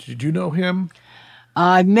Grogan. Did you know him?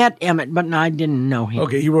 I met Emmett, but I didn't know him.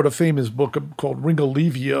 Okay, he wrote a famous book called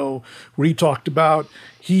Ringolevio, where he talked about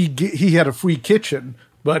he had a free kitchen,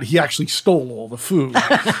 but he actually stole all the food.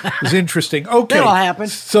 It was interesting. Okay. That'll happen.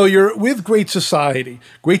 So you're with Great Society.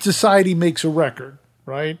 Great Society makes a record,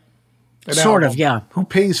 right? Sort of, yeah. Who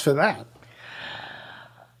pays for that?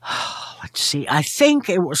 Let's see. I think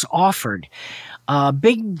it was offered.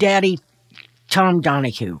 Big Daddy Tom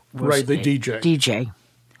Donahue was right, the DJ.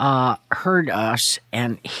 Heard us,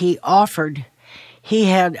 and he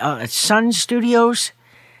had Sun Studios,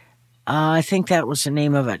 I think that was the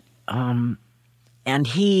name of it, and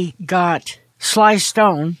he got Sly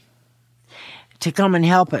Stone to come and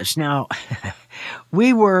help us. Now,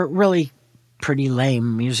 we were really pretty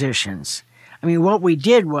lame musicians. I mean, what we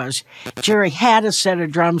did was Jerry had a set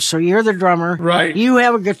of drums, so you're the drummer. Right. You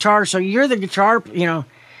have a guitar, so you're the guitar,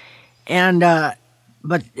 and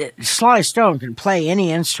but Sly Stone can play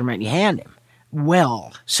any instrument you hand him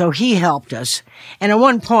well. So he helped us. And at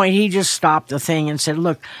one point, he just stopped the thing and said,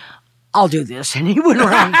 look, I'll do this. And he went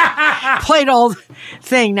around, played all the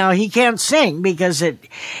thing. Now, he can't sing because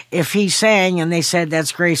if he sang and they said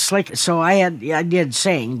that's Grace Slick. So I did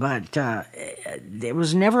sing, but it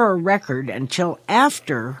was never a record until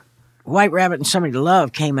after White Rabbit and Somebody to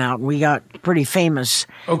Love came out, and we got pretty famous.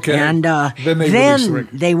 Okay. And then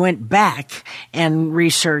they went back and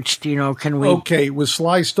researched, can we... Okay, with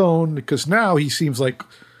Sly Stone, because now he seems like,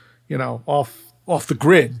 off the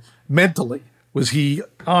grid mentally. Was he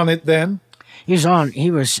on it then? He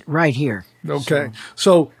was right here. Okay.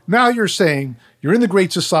 So now you're saying you're in the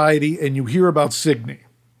Great Society and you hear about Signe.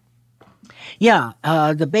 Yeah,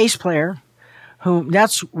 the bass player...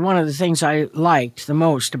 that's one of the things I liked the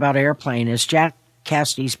most about Airplane is Jack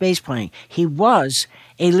Cassidy's bass playing. He was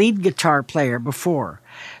a lead guitar player before.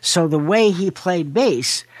 So the way he played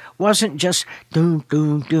bass wasn't just doon,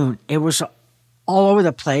 doon, doon. It was all over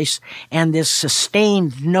the place, and this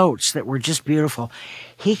sustained notes that were just beautiful.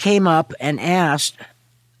 He came up and asked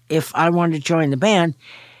if I wanted to join the band.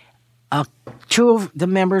 Two of the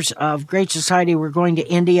members of Great Society were going to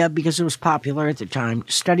India because it was popular at the time,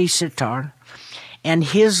 study sitar. And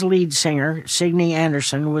his lead singer, Signe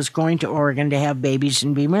Anderson, was going to Oregon to have babies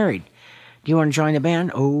and be married. Do you want to join the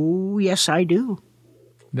band? Oh, yes, I do.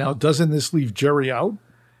 Now, doesn't this leave Jerry out?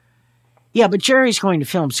 Yeah, but Jerry's going to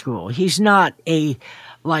film school. He's not a,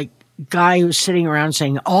 guy who's sitting around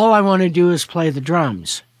saying, all I want to do is play the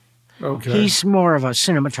drums. Okay. He's more of a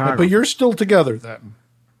cinematographer. But you're still together then?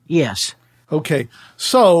 Yes. Okay.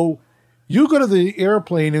 So... you go to the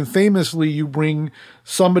Airplane, and famously you bring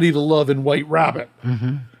Somebody to Love and White Rabbit.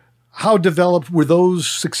 Mm-hmm. How developed were those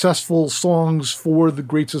successful songs for the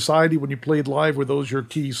Great Society when you played live? Were those your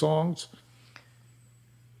key songs?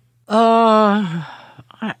 I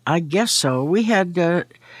guess so.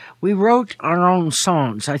 We wrote our own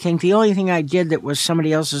songs. I think the only thing I did that was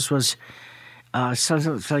somebody else's was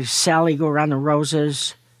something like Sally Go Around the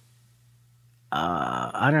Roses.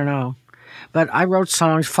 I don't know. But I wrote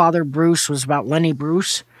songs. Father Bruce was about Lenny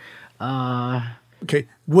Bruce. Okay.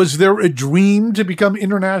 Was there a dream to become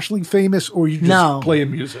internationally famous, or you just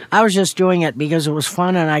playing music? I was just doing it because it was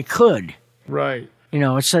fun and I could. Right.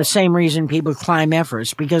 It's the same reason people climb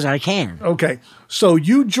Everest, because I can. Okay. So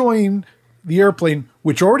you join the Airplane,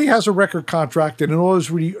 which already has a record contract and has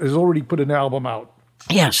already put an album out.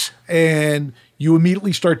 Yes. And you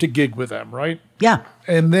immediately start to gig with them, right? Yeah.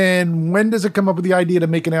 And then when does it come up with the idea to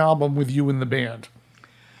make an album with you and the band?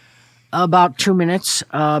 About 2 minutes,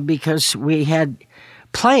 because we had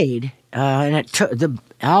played, and the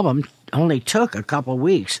album only took a couple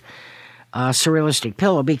weeks, Surrealistic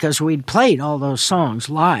Pillow, because we'd played all those songs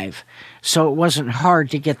live, so it wasn't hard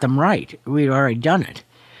to get them right. We'd already done it.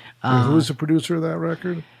 Who was the producer of that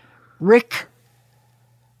record? Rick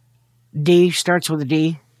D, starts with a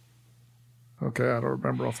D. Okay, I don't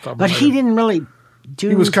remember off the top of my head. But he didn't really do...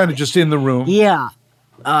 He was kind of just in the room. Yeah.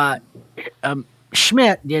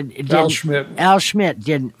 Schmidt did... Al Schmidt. Al Schmidt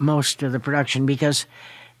did most of the production because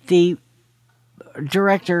the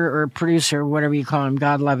director or producer, whatever you call him,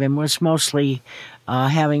 God love him, was mostly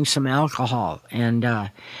having some alcohol. And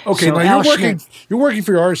okay, so now you're working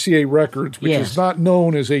for RCA Records, which Yes. is not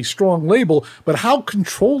known as a strong label, but how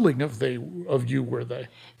controlling of you were they?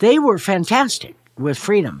 They were fantastic with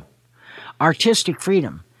freedom, artistic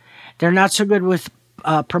freedom. They're not so good with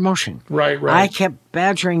promotion. Right. I kept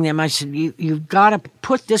badgering them. I said, you've got to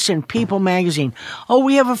put this in People magazine. Oh,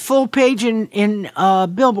 we have a full page in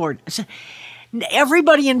Billboard. I said,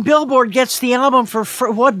 everybody in Billboard gets the album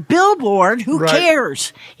for what Billboard? Who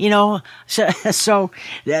cares? So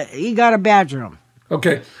you got to badger them.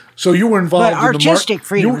 Okay, so you were involved but artistic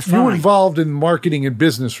freedom. You were involved in marketing and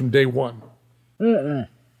business from day one.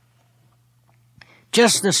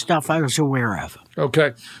 Just the stuff I was aware of.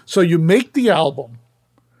 Okay, so you make the album.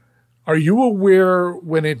 Are you aware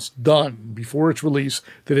when it's done, before it's released,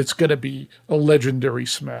 that it's going to be a legendary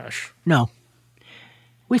smash? No.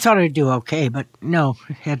 We thought it'd do okay, but no,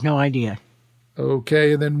 had no idea.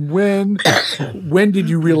 Okay, and then when did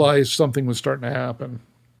you realize something was starting to happen?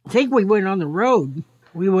 I think we went on the road.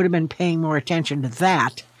 We would have been paying more attention to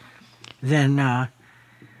that than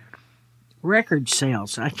record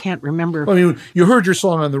sales. I can't remember. I mean, you heard your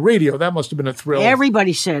song on the radio. That must have been a thrill.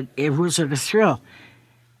 Everybody said it was a thrill.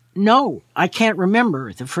 No, I can't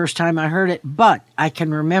remember the first time I heard it, but I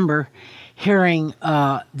can remember hearing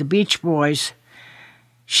the Beach Boys,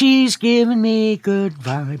 "She's Giving Me Good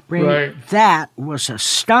Vibration." Right. That was a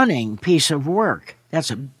stunning piece of work. That's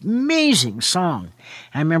an amazing song.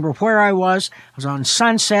 I remember where I was. I was on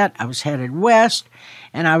Sunset. I was headed west,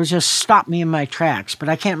 and I was just stopped me in my tracks. But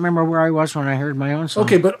I can't remember where I was when I heard my own song.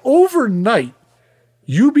 Okay, but overnight,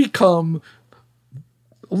 you become,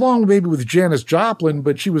 along maybe with Janis Joplin,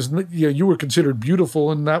 but she was, you were considered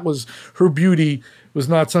beautiful, and that was, her beauty was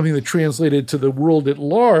not something that translated to the world at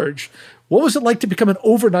large. What was it like to become an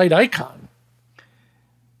overnight icon?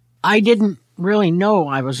 I didn't really know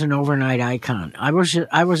I was an overnight icon. I was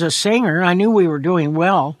a singer. I knew we were doing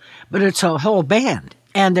well, but it's a whole band,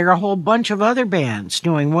 and there are a whole bunch of other bands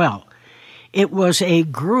doing well. It was a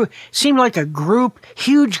group, seemed like a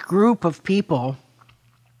huge group of people,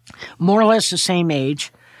 more or less the same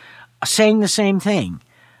age, saying the same thing.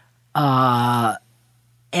 And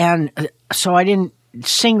so I didn't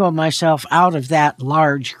single myself out of that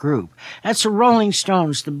large group. That's the Rolling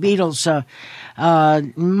Stones, the Beatles,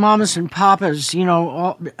 Mamas and Papas,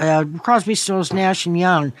 Crosby, Stills, Nash and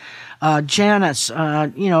Young, Janis,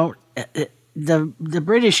 the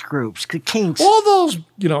British groups, the Kinks. All those,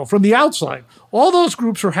 from the outside, all those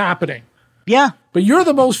groups are happening. Yeah. But you're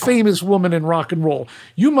the most famous woman in rock and roll.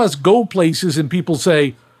 You must go places and people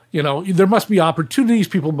say, there must be opportunities.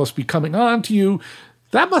 People must be coming on to you.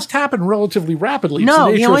 That must happen relatively rapidly.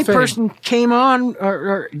 No, the only person came on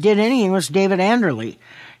or did anything was David Anderle.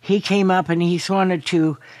 He came up and he wanted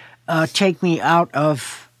to take me out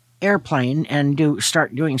of Airplane and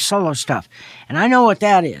start doing solo stuff. And I know what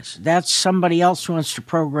that is. That's somebody else who wants to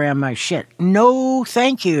program my shit. No,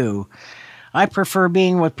 thank you. I prefer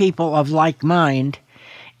being with people of like mind.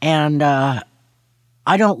 And I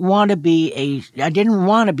didn't want to be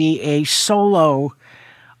a solo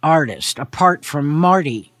artist apart from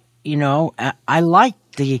Marty. I like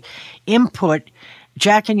the input.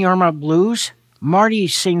 Jack and Yorma blues. Marty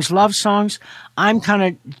sings love songs. I'm kind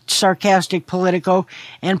of sarcastic politico,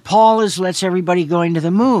 and Paul lets everybody go into the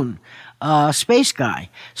moon, space guy.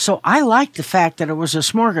 So I like the fact that it was a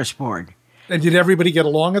smorgasbord. And did everybody get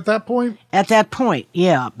along at that point? At that point,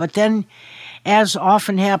 yeah. But then, as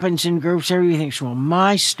often happens in groups, everybody thinks, well,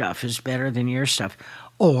 my stuff is better than your stuff.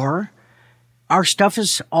 Or our stuff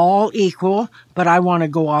is all equal, but I want to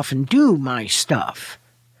go off and do my stuff.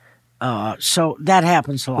 So that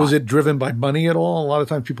happens a lot. Was it driven by money at all? A lot of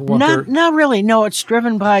times people want Not really. No, it's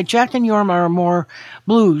driven by Jack and Yorma are more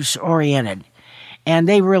blues-oriented. And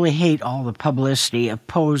they really hate all the publicity of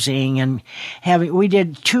posing and having... We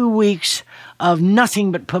did 2 weeks of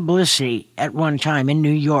nothing but publicity at one time in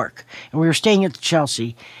New York. And we were staying at the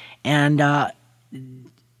Chelsea. And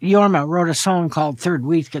Yorma wrote a song called Third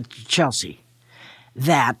Week at the Chelsea.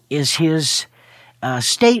 That is his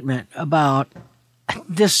statement about,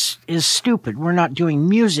 this is stupid. We're not doing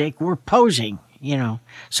music. We're posing,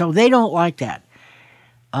 So they don't like that.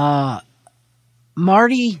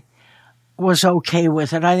 Marty was okay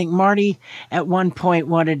with it. I think Marty at one point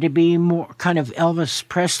wanted to be more kind of Elvis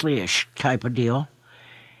Presley-ish type of deal.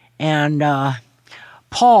 And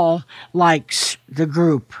Paul likes the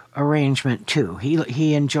group arrangement too.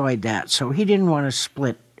 He enjoyed that. So he didn't want to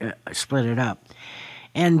split it up.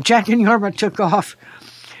 And Jack and Yorma took off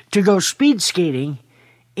to go speed skating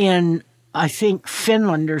in, I think,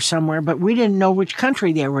 Finland or somewhere, but we didn't know which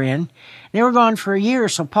country they were in. They were gone for a year,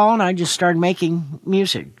 so Paul and I just started making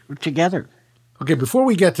music together. Okay, before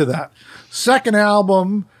we get to that, second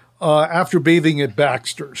album, After Bathing at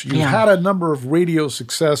Baxter's. You've had a number of radio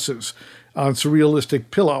successes on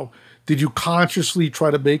Surrealistic Pillow. Did you consciously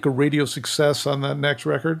try to make a radio success on that next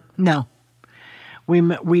record? No.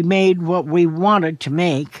 We made what we wanted to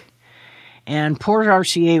make, and Port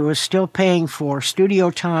RCA was still paying for studio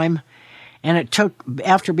time, and it took,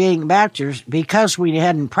 after being Bachelors, because we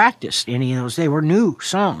hadn't practiced any of those, they were new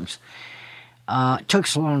songs, it took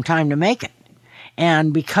us a long time to make it.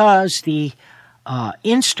 And because the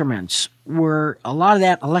instruments were, a lot of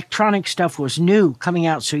that electronic stuff was new coming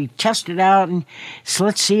out, so you test it out and so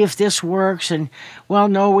let's see if this works, and well,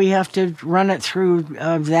 no, we have to run it through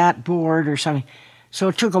that board or something. So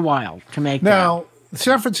it took a while to make Now,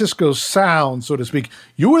 San Francisco sound, so to speak,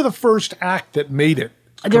 you were the first act that made it.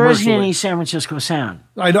 There isn't any San Francisco sound.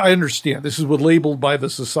 I understand. This is what labeled by the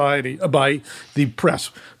society, by the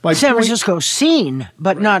press. San Francisco scene,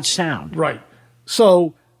 but not sound. Right.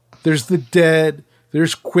 So there's the Dead,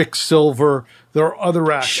 there's Quicksilver, there are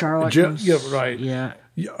other acts. Charlatans. Yeah, right. Yeah.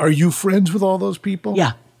 Are you friends with all those people?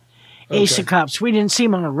 Yeah. Okay. Ace of Cups. We didn't see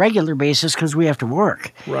them on a regular basis because we have to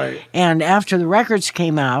work. Right. And after the records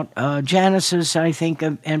came out, Janice's, I think,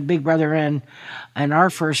 and Big Brother and our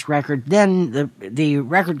first record, then the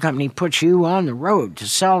record company puts you on the road to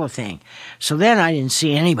sell the thing. So then I didn't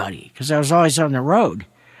see anybody because I was always on the road.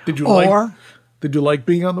 Did you like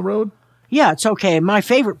being on the road? Yeah, it's okay. My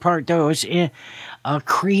favorite part, though, is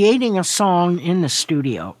creating a song in the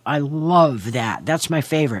studio. I love that. That's my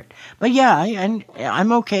favorite. But yeah,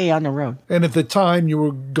 I'm okay on the road. And at the time, you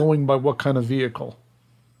were going by what kind of vehicle?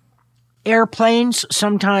 Airplanes.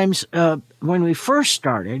 Sometimes when we first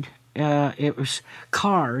started, it was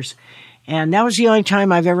cars. And that was the only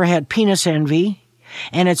time I've ever had penis envy.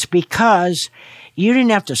 And it's because you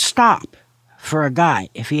didn't have to stop for a guy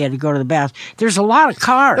if he had to go to the bathroom. There's a lot of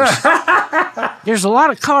cars. There's a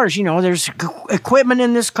lot of cars, you know. There's equipment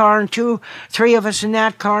in this car and 2, 3 of us in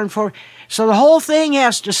that car and 4. So the whole thing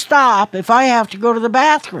has to stop if I have to go to the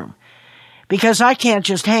bathroom because I can't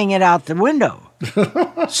just hang it out the window.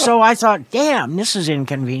 So I thought, damn, this is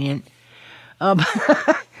inconvenient. But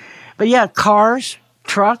yeah, cars,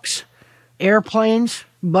 trucks, airplanes,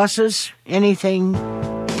 buses, anything.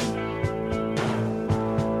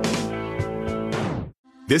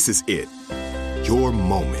 This is it. Your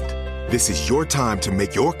moment. This is your time to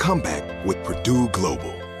make your comeback with Purdue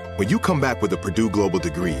Global. When you come back with a Purdue Global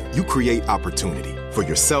degree, you create opportunity for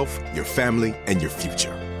yourself, your family, and your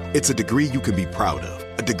future. It's a degree you can be proud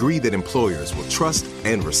of, a degree that employers will trust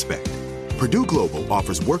and respect. Purdue Global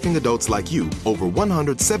offers working adults like you over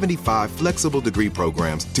 175 flexible degree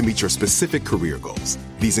programs to meet your specific career goals.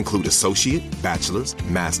 These include associate, bachelor's,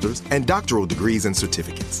 master's, and doctoral degrees and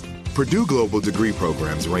certificates. Purdue Global degree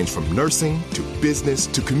programs range from nursing to business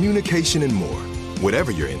to communication and more.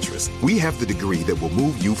 Whatever your interest, we have the degree that will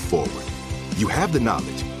move you forward. You have the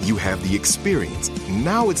knowledge, you have the experience.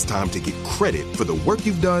 Now it's time to get credit for the work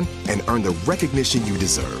you've done and earn the recognition you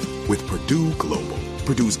deserve with Purdue Global,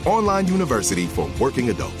 Purdue's online university for working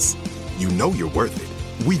adults. You know you're worth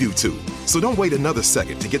it. We do too. So don't wait another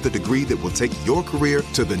second to get the degree that will take your career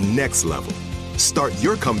to the next level. Start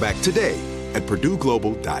your comeback today at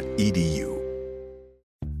purdueglobal.edu.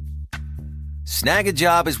 Snag a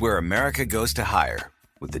Job is where America goes to hire,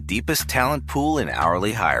 with the deepest talent pool in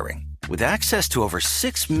hourly hiring. With access to over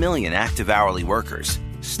 6 million active hourly workers,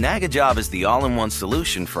 Snag a Job is the all-in-one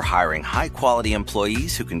solution for hiring high-quality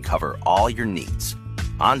employees who can cover all your needs.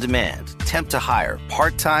 On demand, temp to hire,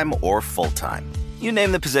 part-time or full-time. You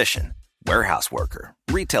name the position. Warehouse worker,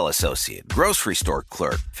 retail associate, grocery store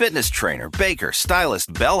clerk, fitness trainer, baker,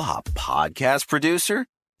 stylist, bellhop, podcast producer.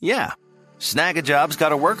 Yeah, Snag a Job's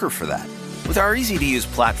got a worker for that. With our easy-to-use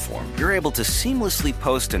platform, you're able to seamlessly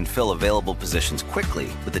post and fill available positions quickly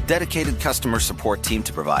with a dedicated customer support team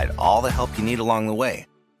to provide all the help you need along the way.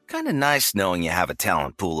 Kind of nice knowing you have a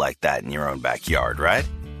talent pool like that in your own backyard, right?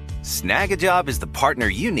 Snag a Job is the partner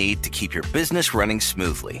you need to keep your business running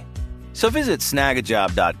smoothly. So visit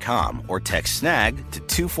snagajob.com or text SNAG to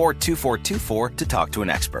 242424 to talk to an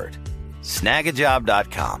expert.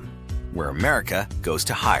 Snagajob.com, where America goes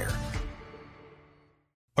to hire.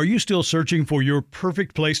 Are you still searching for your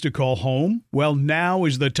perfect place to call home? Well, now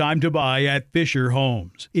is the time to buy at Fisher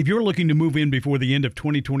Homes. If you're looking to move in before the end of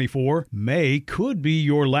 2024, May could be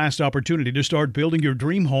your last opportunity to start building your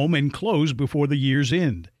dream home and close before the year's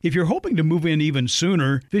end. If you're hoping to move in even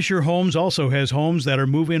sooner, Fisher Homes also has homes that are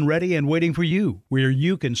move-in ready and waiting for you, where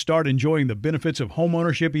you can start enjoying the benefits of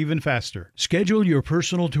homeownership even faster. Schedule your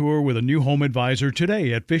personal tour with a new home advisor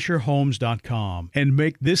today at FisherHomes.com and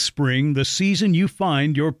make this spring the season you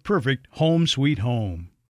find your perfect home sweet home.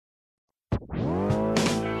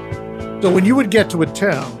 So when you would get to a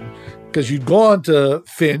town, because you'd gone to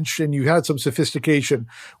Finch and you had some sophistication,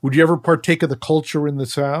 would you ever partake of the culture in the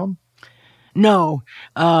town? No,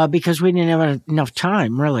 because we didn't have enough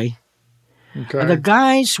time, really. Okay. The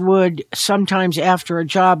guys would sometimes, after a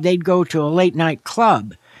job, they'd go to a late night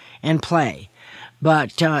club and play.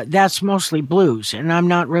 But that's mostly blues, and I'm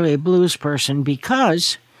not really a blues person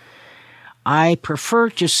because I prefer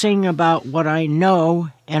to sing about what I know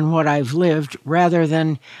and what I've lived rather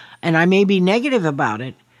than, and I may be negative about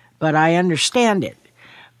it, but I understand it.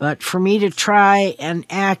 But for me to try and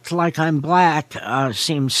act like I'm black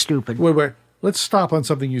seems stupid. Wait. Let's stop on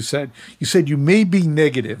something you said. You said you may be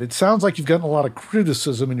negative. It sounds like you've gotten a lot of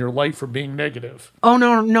criticism in your life for being negative. Oh,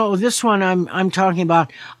 no. This one I'm talking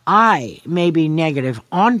about. I may be negative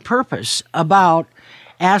on purpose about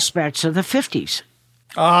aspects of the 50s.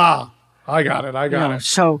 Ah, I got it.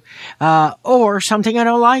 So, or something I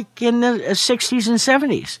don't like in the 60s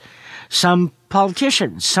and 70s. Some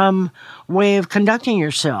politicians, some way of conducting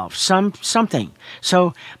yourself, something.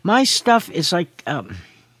 So my stuff is like...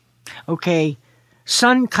 okay,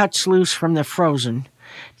 sun cuts loose from the frozen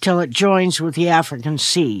till it joins with the African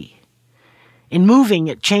sea. In moving,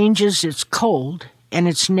 it changes its cold and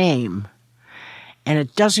its name, and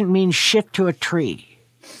it doesn't mean shit to a tree.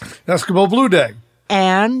 Eskimo Blue Day.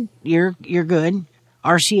 And you're good.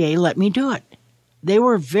 RCA let me do it. They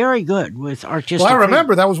were very good with artistic. Well, I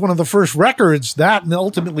remember that was one of the first records, that and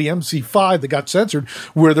ultimately MC5 that got censored,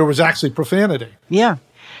 where there was actually profanity. Yeah.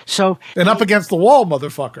 So and up against the wall,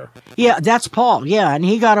 motherfucker. Yeah, that's Paul. Yeah, and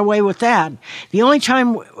he got away with that. The only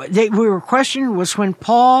time we were questioned was when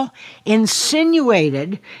Paul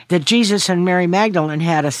insinuated that Jesus and Mary Magdalene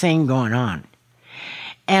had a thing going on.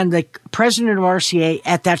 And the president of RCA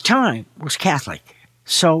at that time was Catholic.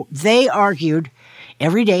 So they argued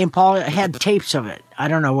every day, and Paul had tapes of it. I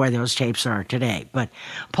don't know where those tapes are today, but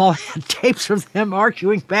Paul had tapes of them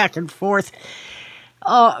arguing back and forth.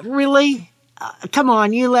 Really? Come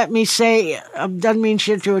on, you let me say doesn't mean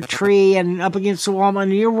shit to a tree and up against the wall,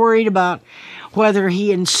 and you're worried about whether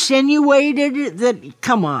he insinuated that.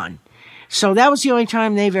 Come on. So that was the only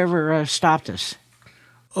time they've ever stopped us.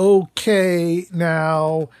 Okay,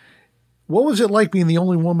 now, what was it like being the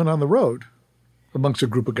only woman on the road amongst a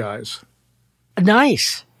group of guys?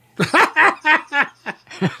 Nice.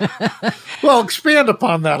 Well, expand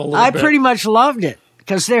upon that a little bit. I pretty much loved it.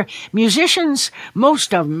 Because they're musicians,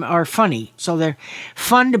 most of them are funny, so they're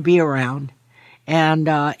fun to be around. And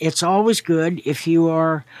it's always good if you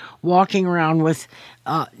are walking around with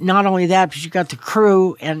not only that, but you've got the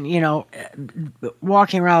crew and,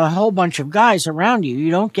 walking around with a whole bunch of guys around you. You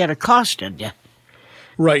don't get accosted.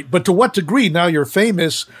 Right. But to what degree, now you're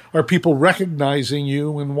famous, are people recognizing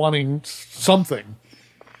you and wanting something?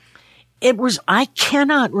 I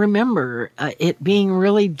cannot remember it being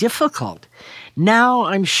really difficult. Now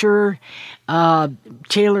I'm sure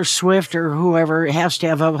Taylor Swift or whoever has to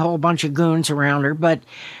have a whole bunch of goons around her, but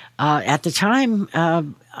at the time,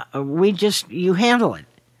 you handle it.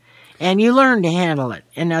 And you learn to handle it.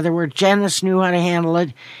 In other words, Janice knew how to handle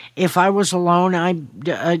it. If I was alone, I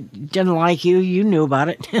didn't like you, you knew about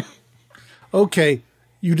it. Okay,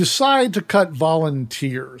 you decide to cut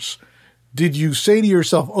volunteers. Did you say to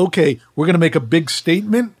yourself, okay, we're going to make a big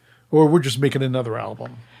statement, or we're just making another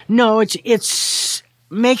album? No, it's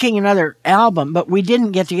making another album, but we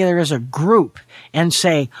didn't get together as a group and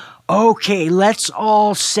say, okay, let's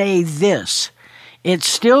all say this. It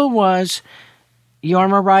still was,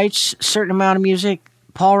 Jorma writes a certain amount of music,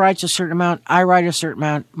 Paul writes a certain amount, I write a certain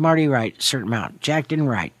amount, Marty writes a certain amount. Jack didn't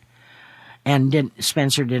write, and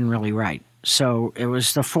Spencer didn't really write. So it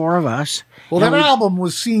was the four of us. Well, that album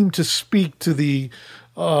seemed to speak to the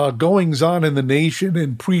goings-on in the nation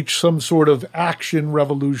and preach some sort of action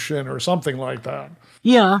revolution or something like that.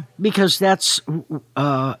 Yeah, because that's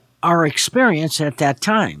our experience at that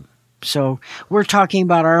time. So we're talking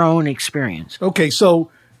about our own experience. Okay, so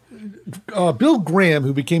Bill Graham,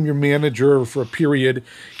 who became your manager for a period,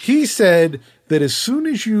 he said that as soon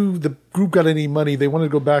as the group got any money, they wanted to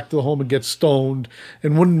go back to the home and get stoned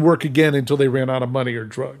and wouldn't work again until they ran out of money or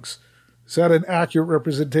drugs. Is that an accurate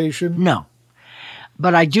representation? No.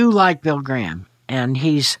 But I do like Bill Graham, and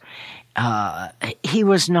he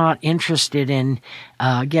was not interested in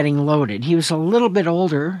getting loaded. He was a little bit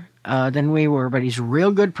older than we were, but he's a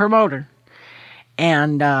real good promoter.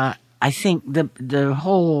 And I think the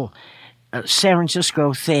whole San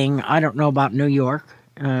Francisco thing, I don't know about New York.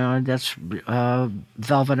 That's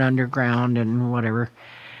Velvet Underground and whatever.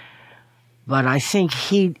 But I think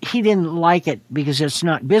he didn't like it because it's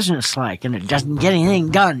not businesslike and it doesn't get anything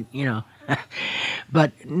done,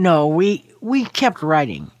 But no, we kept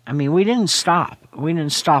writing. I mean, we didn't stop. We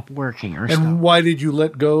didn't stop working or stuff. And why did you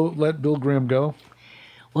let Bill Graham go?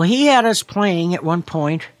 Well, he had us playing at one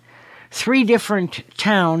point 3 different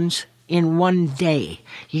towns in one day.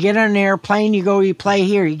 You get on an airplane, you play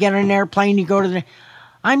here. You get on an airplane, you go to the...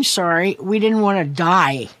 I'm sorry, we didn't want to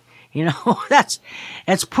die. You know, that's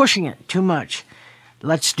pushing it too much.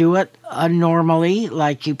 Let's do it normally,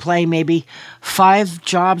 like you play maybe 5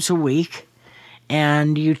 jobs a week,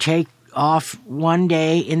 and you take off one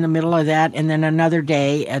day in the middle of that, and then another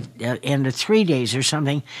day at end of 3 days or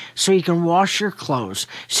something, so you can wash your clothes,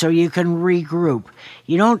 so you can regroup.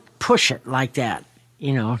 You don't push it like that,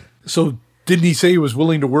 you know. So didn't he say he was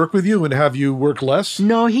willing to work with you and have you work less?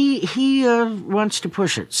 No, he wants to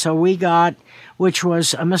push it. So we got, which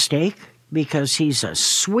was a mistake, because he's a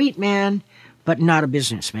sweet man, but not a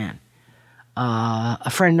businessman. A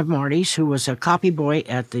friend of Marty's who was a copy boy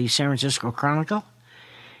at the San Francisco Chronicle,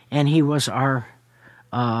 and he was our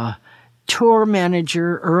tour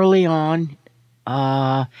manager early on,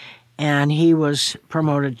 and he was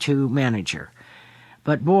promoted to manager.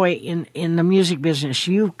 But boy, in the music business,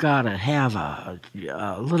 you've got to have a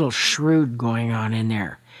little shrewd going on in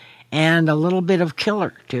there, and a little bit of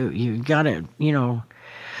killer too. You got to, you know.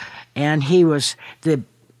 And the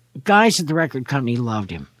guys at the record company loved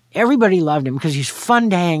him. Everybody loved him because he's fun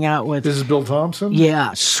to hang out with. This is Bill Thompson?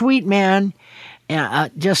 Yeah, sweet man.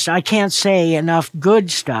 I can't say enough good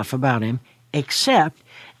stuff about him, except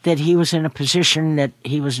that he was in a position that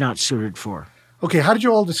he was not suited for. Okay, how did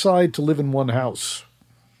you all decide to live in one house?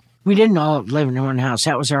 We didn't all live in one house.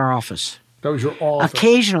 That was our office. That was your office?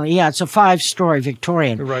 Occasionally, yeah, it's a 5-story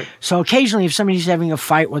Victorian. Right. So occasionally, if somebody's having a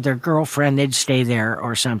fight with their girlfriend, they'd stay there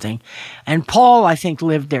or something. And Paul, I think,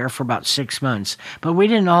 lived there for about 6 months. But we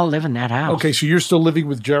didn't all live in that house. Okay, so you're still living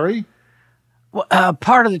with Jerry?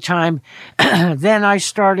 Part of the time. Then I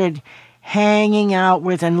started hanging out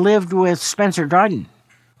with and lived with Spencer Dryden.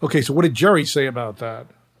 Okay, so what did Jerry say about that?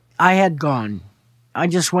 I had gone. I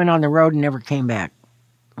just went on the road and never came back.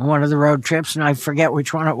 One of the road trips, and I forget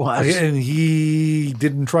which one it was. And he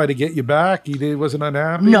didn't try to get you back? He wasn't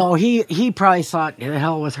unhappy? No, he probably thought, the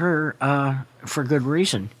hell with her, for good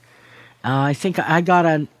reason. I think I got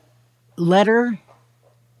a letter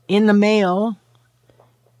in the mail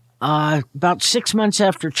about 6 months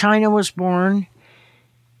after China was born,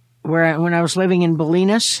 when I was living in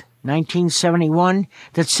Bolinas, 1971,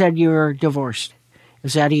 that said you were divorced. It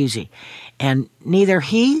was that easy. And neither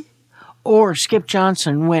he or Skip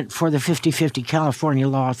Johnson went for the 50-50 California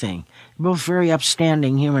law thing. Both very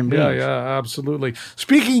upstanding human beings. Yeah, absolutely.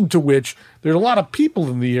 Speaking to which, there are a lot of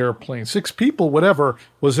people in the airplane, 6 people, whatever.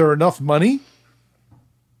 Was there enough money?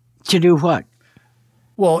 To do what?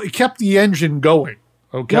 Well, it kept the engine going,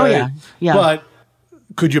 okay? Oh, yeah. But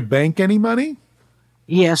could you bank any money?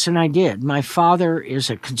 Yes, and I did. My father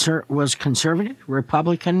was conservative,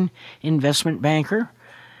 Republican investment banker.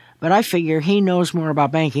 But I figure he knows more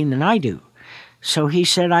about banking than I do. So he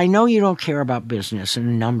said, I know you don't care about business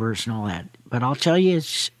and numbers and all that, but I'll tell you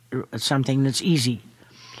it's something that's easy.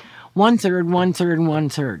 1/3, 1/3,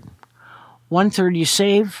 1/3. 1/3 you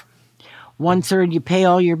save, 1/3 you pay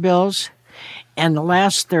all your bills, and the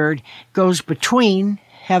last third goes between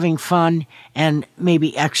having fun and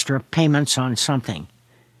maybe extra payments on something.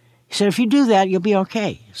 He said, if you do that, you'll be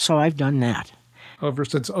okay. So I've done that. Ever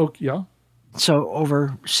since, yeah. So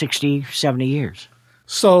over 60, 70 years.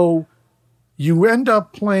 So you end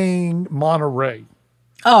up playing Monterey.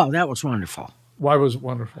 Oh, that was wonderful. Why was it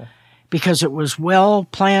wonderful? Because it was well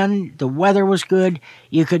planned. The weather was good.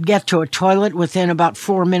 You could get to a toilet within about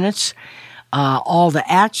 4 minutes. All the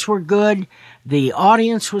acts were good. The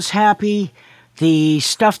audience was happy. The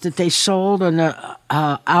stuff that they sold on the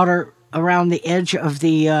outer around the edge of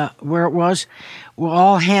the where it was were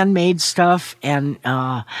all handmade stuff, and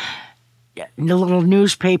the little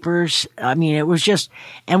newspapers. I mean, it was just,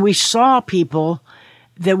 and we saw people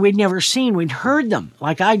that we'd never seen. We'd heard them.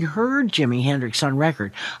 Like I'd heard Jimi Hendrix on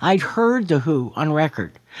record. I'd heard The Who on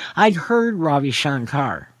record. I'd heard Ravi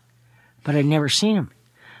Shankar, but I'd never seen him.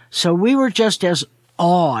 So we were just as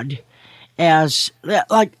awed as,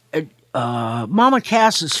 like, Mama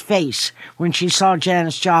Cass's face when she saw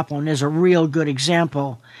Janis Joplin is a real good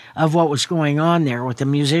example of what was going on there with the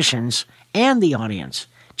musicians and the audience.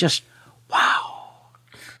 Just, wow.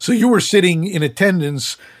 So you were sitting in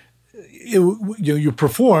attendance. You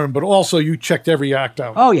performed, but also you checked every act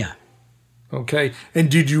out. Oh, yeah. Okay.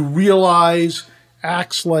 And did you realize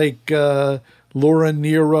acts like Laura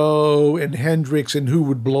Nyro and Hendrix and Who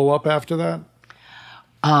would blow up after that?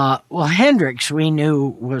 Well, Hendrix we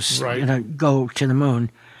knew was going to go to the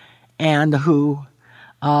moon, and The Who.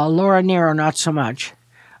 Laura Nyro, not so much.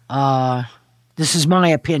 This is my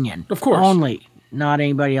opinion. Of course. Only, not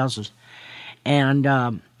anybody else's.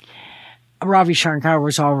 And Ravi Shankar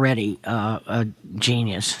was already a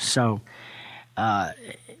genius. So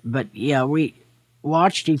but yeah, we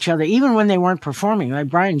watched each other even when they weren't performing. Like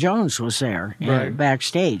Brian Jones was there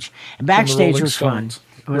backstage. And backstage Rolling was fun. Stones.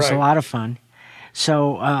 It was a Right. lot of fun.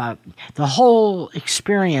 So the whole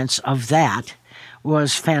experience of that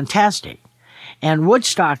was fantastic. And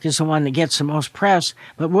Woodstock is the one that gets the most press,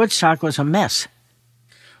 but Woodstock was a mess.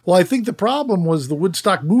 Well, I think the problem was the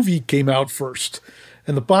Woodstock movie came out first,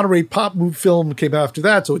 and the Monterey Pop film came after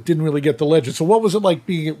that, so it didn't really get the legend. So what was it like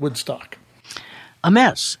being at Woodstock? A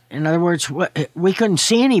mess. In other words, we couldn't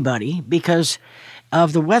see anybody because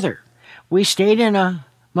of the weather. We stayed in a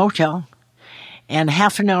motel, and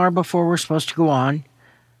half an hour before we're supposed to go on,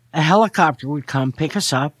 a helicopter would come pick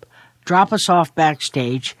us up, drop us off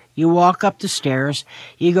backstage. You walk up the stairs,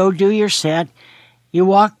 you go do your set, you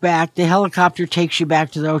walk back, the helicopter takes you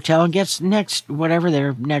back to the hotel and gets next, whatever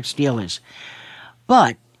their next deal is.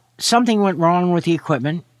 But something went wrong with the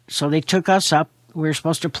equipment, so they took us up. We were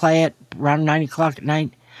supposed to play at around 9 o'clock at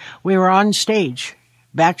night. We were on stage,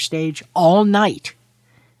 backstage, all night,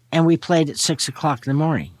 and we played at 6 o'clock in the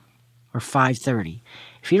morning, or 5:30.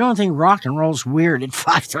 If you don't think rock and roll's weird at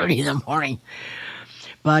 5:30 in the morning.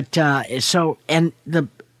 But and the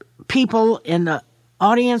people in the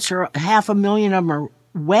audience, are 500,000 of them are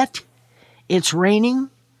wet. It's raining.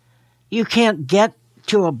 You can't get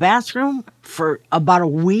to a bathroom for about a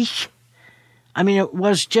week. I mean, it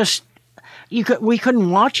was just... we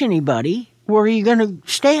couldn't watch anybody. Where are you going to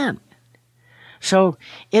stand? So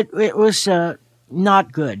it was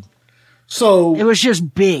not good. So it was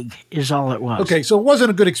just big, is all it was. Okay, so it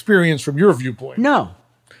wasn't a good experience from your viewpoint. No.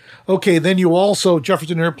 Okay, then you also,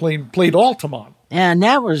 Jefferson Airplane, played Altamont. And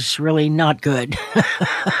that was really not good.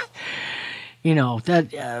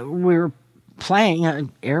 That we were playing,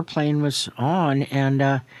 an airplane was on,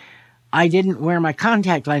 and I didn't wear my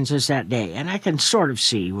contact lenses that day, and I can sort of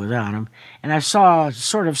see without them. And I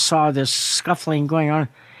sort of saw this scuffling going on,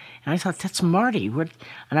 and I thought, that's Marty. What?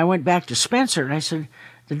 And I went back to Spencer, and I said,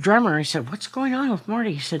 the drummer, I said, what's going on with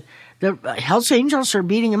Marty? He said, the Hells Angels are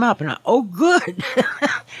beating him up. And oh, good.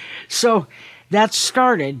 So that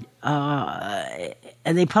started, and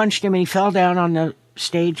they punched him, and he fell down on the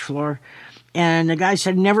stage floor. And the guy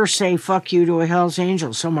said, never say fuck you to a Hells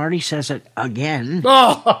Angel. So Marty says it again.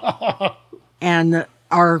 And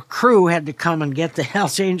our crew had to come and get the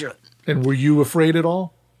Hells Angel. And were you afraid at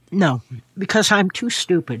all? No, because I'm too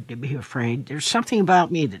stupid to be afraid. There's something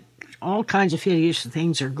about me that all kinds of hideous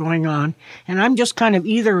things are going on, and I'm just kind of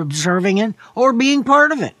either observing it or being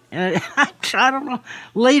part of it. And I don't know.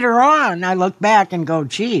 Later on, I look back and go,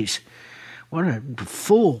 geez, what a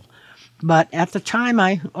fool. But at the time,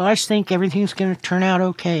 I always think everything's going to turn out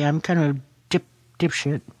okay. I'm kind of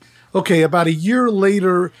dipshit. Okay, about a year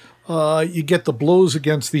later, you get the Blows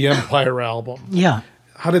Against the Empire album. Yeah.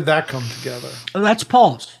 How did that come together? Well, that's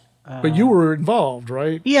Paul's. But you were involved,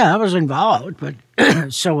 right? Yeah, I was involved, but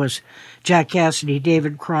so was Jack Cassidy,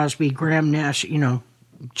 David Crosby, Graham Nash,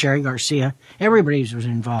 Jerry Garcia. Everybody was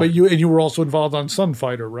involved. But you were also involved on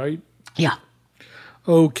Sunfighter, right? Yeah.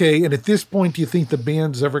 Okay, and at this point, do you think the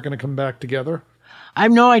band's ever going to come back together? I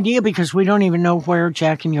have no idea because we don't even know where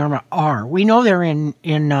Jack and Jorma are. We know they're in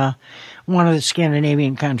one of the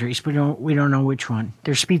Scandinavian countries, but we don't know which one.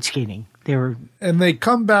 They're speed skating. And they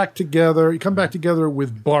come back together. You come back together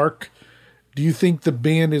with Bark. Do you think the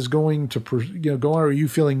band is going to go on, or are you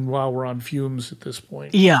feeling, wow, we're on fumes at this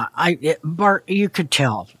point? Yeah, Bark, you could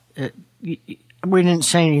tell. We didn't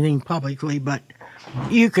say anything publicly, but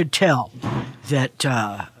you could tell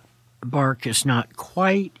that Bark is not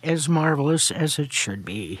quite as marvelous as it should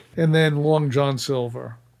be. And then Long John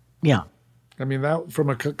Silver. Yeah. I mean, that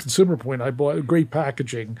from a consumer point, I bought great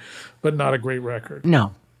packaging, but not a great record.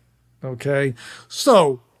 No. Okay.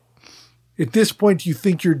 So at this point, do you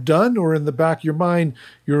think you're done, or in the back of your mind,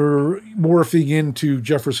 you're morphing into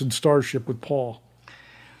Jefferson Starship with Paul?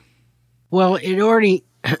 Well,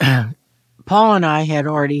 Paul and I had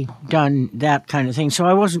already done that kind of thing, so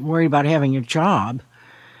I wasn't worried about having a job.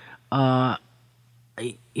 I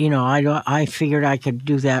figured I could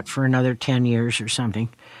do that for another 10 years or something,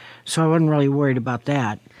 so I wasn't really worried about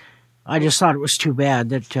that. I just thought it was too bad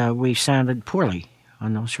that we sounded poorly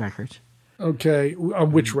on those records. Okay.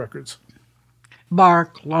 On which records?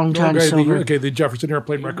 Bark, Long John Silver. The Jefferson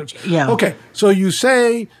Airplane records. Yeah. Okay, so you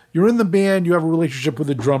say you're in the band, you have a relationship with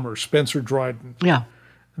the drummer, Spencer Dryden. Yeah.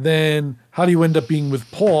 Then how do you end up being with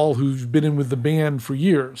Paul, who's been in with the band for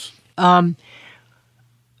years?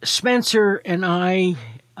 Spencer and I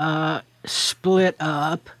split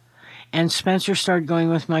up, and Spencer started going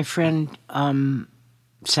with my friend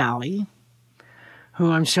Sally,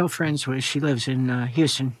 who I'm still friends with. She lives in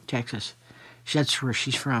Houston, Texas. That's where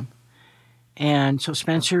she's from. And so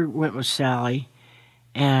Spencer went with Sally,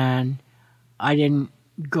 And I didn't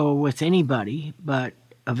go with anybody, but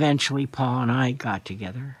eventually Paul and I got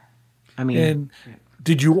together. I mean, And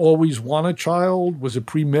did you always want a child? Was it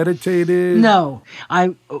premeditated? no,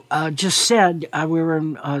 I just said we were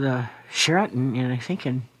in the Sheraton, I think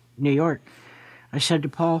in New York. I said to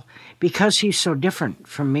Paul, because he's so different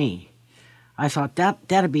from me, I thought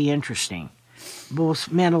that'd be interesting,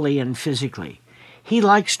 both mentally and physically. He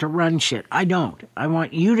likes to run shit. I don't. I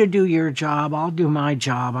want you to do your job. I'll do my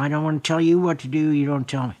job. I don't want to tell you what to do. You don't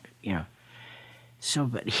tell me, So,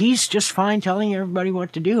 but he's just fine telling everybody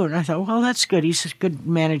what to do. And I thought, well, that's good. He's a good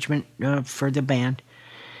management for the band.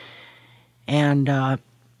 And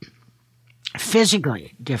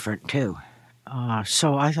physically different, too.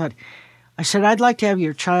 So I said, I'd like to have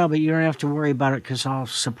your child, but you don't have to worry about it because I'll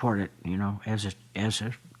support it, as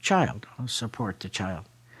a child. I'll support the child.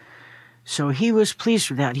 So he was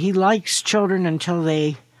pleased with that. He likes children until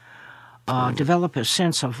they develop a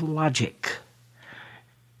sense of logic.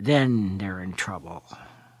 Then they're in trouble.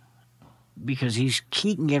 Because he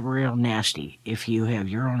can get real nasty if you have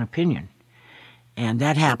your own opinion. And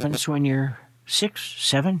that happens when you're 6,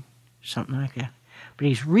 7, something like that. But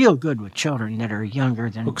he's real good with children that are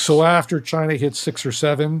younger than... So after China hit 6 or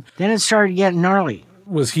 7... Then it started getting gnarly.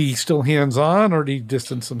 Was he still hands-on, or did he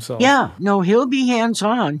distance himself? Yeah, no, he'll be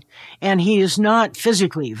hands-on, and he is not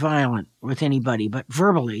physically violent with anybody, but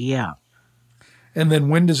verbally, yeah. And then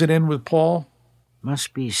when does it end with Paul?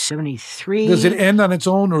 Must be 73. Does it end on its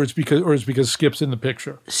own, or it's because Skip's in the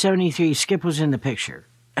picture? 73, Skip was in the picture.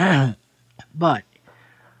 But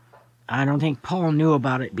I don't think Paul knew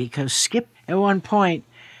about it, because Skip, at one point,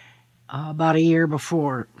 about a year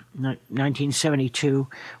before, 1972,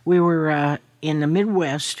 we were... in the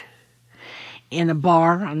Midwest, in a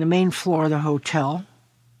bar on the main floor of the hotel.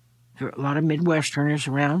 There were a lot of Midwesterners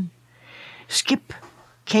around. Skip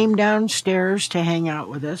came downstairs to hang out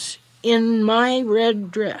with us in my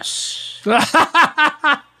red dress.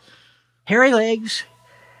 Hairy legs,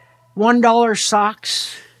 $1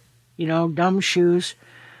 socks, dumb shoes,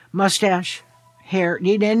 mustache, hair.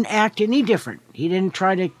 He didn't act any different. He didn't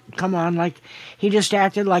try to come on like... He just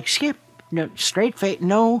acted like Skip. No, straight face,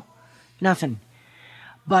 no... Nothing.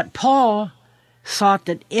 But Paul thought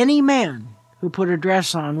that any man who put a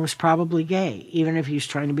dress on was probably gay, even if he was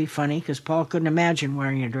trying to be funny, because Paul couldn't imagine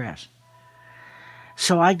wearing a dress.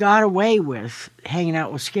 So I got away with hanging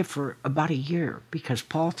out with Skip for about a year because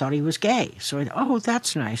Paul thought he was gay. So I thought,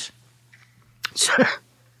 that's nice. So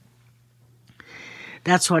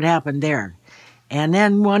that's what happened there. And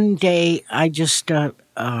then one day I just called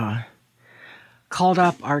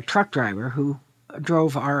up our truck driver who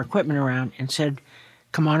drove our equipment around and said,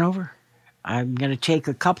 come on over. I'm going to take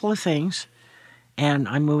a couple of things, and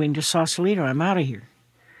I'm moving to Sausalito. I'm out of here.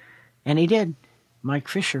 And he did. Mike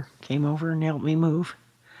Fisher came over and helped me move.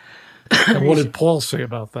 And what did Paul say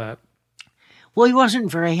about that? Well, he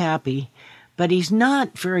wasn't very happy, but he's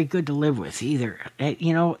not very good to live with either.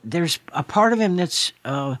 There's a part of him that's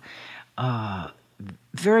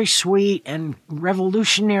very sweet and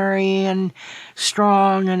revolutionary and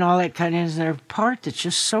strong and all that kind of thing. There's a part that's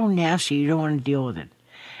just so nasty you don't want to deal with it.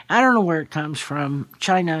 I don't know where it comes from.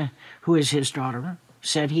 China, who is his daughter,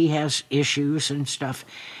 said he has issues and stuff.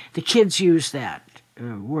 The kids use that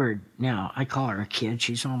word now. I call her a kid.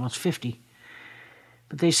 She's almost 50.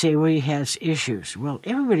 But they say, well, he has issues. Well,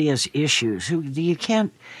 everybody has issues. You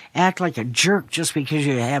can't act like a jerk just because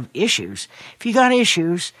you have issues. If you got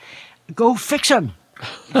issues, go fix them.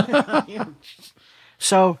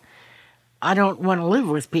 So I don't want to live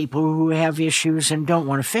with people who have issues and don't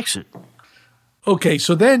want to fix it. Okay,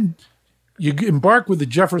 so then you embark with the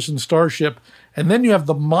Jefferson Starship, and then you have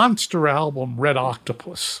the monster album, Red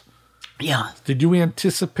Octopus. Yeah. Did you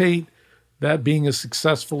anticipate that being as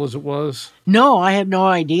successful as it was? No, I had no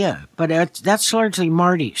idea. But that's largely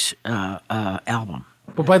Marty's album.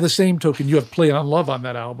 But by the same token, you have Play on Love on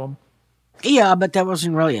that album. Yeah, but that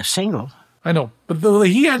wasn't really a single. I know, but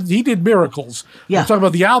he did miracles. Yeah. I'm talking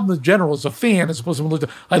about the album in general as a fan, as opposed to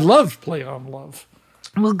I loved Play on Love.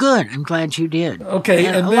 Well, good. I'm glad you did. Okay,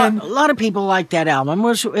 and then a lot of people liked that album.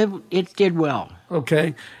 It did well.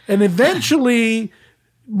 Okay, and eventually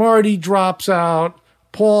Marty drops out,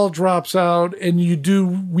 Paul drops out, and you do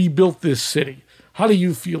We Built This City. How do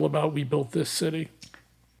you feel about We Built This City?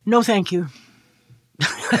 No, thank you.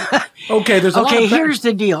 Okay, there's a lot of here's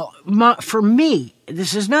the deal. For me,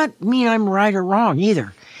 this does not mean I'm right or wrong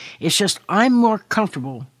either. It's just I'm more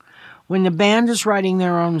comfortable when the band is writing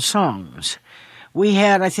their own songs. We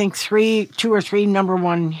had, I think, 2 or 3 number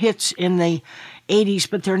one hits in the 80s,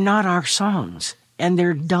 but they're not our songs, and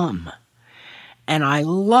they're dumb. And I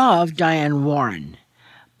love Diane Warren,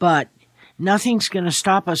 but Nothing's going to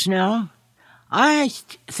stop us now. I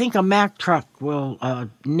think a Mack truck will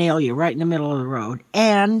nail you right in the middle of the road.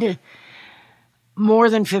 And more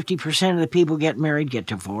than 50% of the people get married get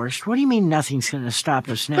divorced. What do you mean nothing's going to stop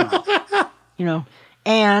us now?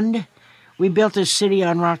 And we built this city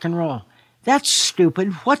on rock and roll. That's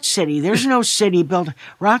stupid. What city? There's no city built.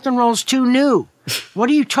 Rock and roll's too new. What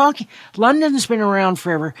are you talking? London's been around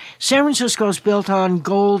forever. San Francisco's built on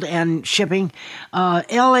gold and shipping.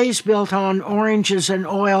 LA's built on oranges and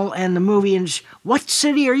oil and the movie. And what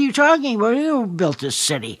city are you talking about? Who built this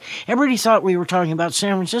city? Everybody thought we were talking about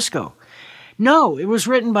San Francisco. No, it was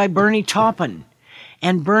written by Bernie Taupin.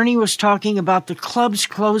 And Bernie was talking about the clubs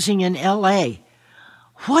closing in LA.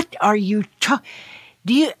 What are you talking?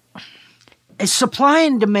 Supply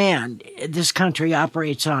and demand this country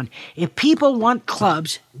operates on. If people want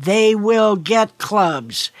clubs, they will get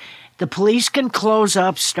clubs. The police can close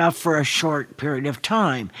up stuff for a short period of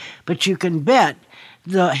time, but you can bet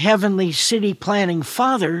the heavenly city planning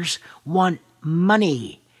fathers want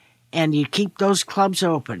money, and you keep those clubs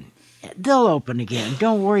open. They'll open again.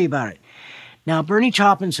 Don't worry about it. Now, Bernie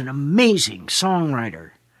Taupin's an amazing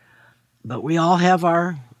songwriter, but we all have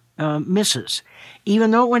our misses.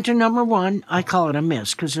 Even though it went to number one, I call it a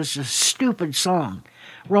miss because it's a stupid song.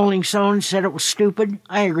 Rolling Stone said it was stupid.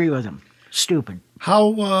 I agree with him. Stupid.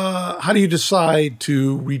 How do you decide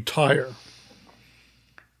to retire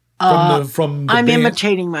from the I'm band?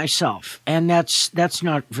 imitating myself, and that's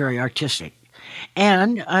not very artistic.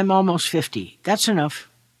 And I'm almost 50. That's enough.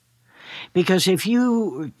 Because if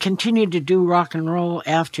you continue to do rock and roll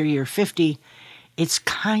after you're 50, it's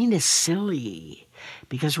kind of silly.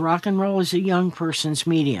 Because rock and roll is a young person's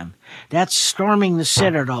medium. That's storming the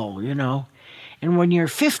Citadel, And when you're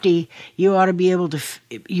 50, you ought to be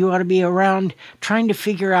you ought to be around trying to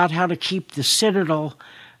figure out how to keep the Citadel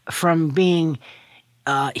from being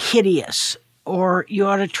hideous. Or you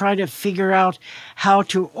ought to try to figure out how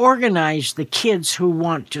to organize the kids who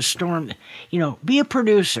want to storm, be a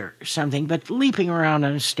producer or something. But leaping around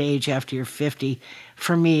on a stage after you're 50,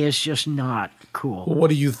 for me, is just not cool. Well, what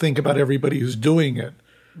do you think about everybody who's doing it?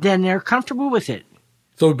 Then they're comfortable with it.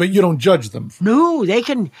 So, but you don't judge them. No,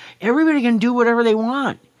 everybody can do whatever they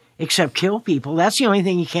want, except kill people. That's the only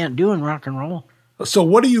thing you can't do in rock and roll. So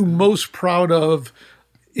what are you most proud of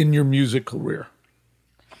in your music career?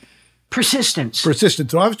 Persistence.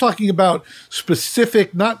 So I was talking about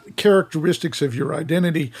specific, not characteristics of your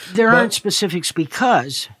identity. There aren't specifics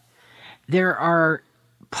because there are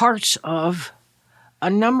parts of a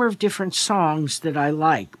number of different songs that I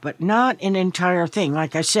like, but not an entire thing.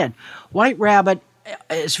 Like I said, White Rabbit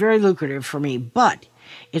is very lucrative for me, but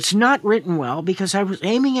it's not written well because I was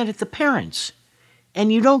aiming it at the parents,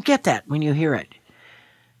 and you don't get that when you hear it.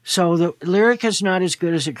 So the lyric is not as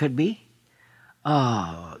good as it could be.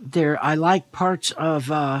 I like parts of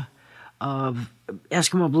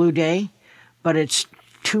Eskimo Blue Day, but it's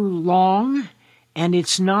too long, and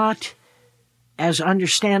it's not as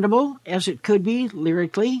understandable as it could be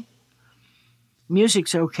lyrically.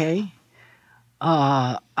 Music's okay.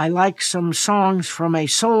 I like some songs from a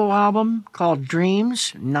solo album called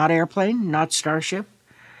Dreams, not Airplane, not Starship.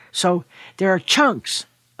 So there are chunks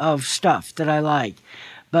of stuff that I like,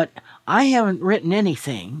 but I haven't written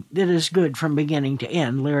anything that is good from beginning to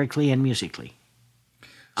end, lyrically and musically.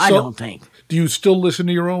 I don't think. Do you still listen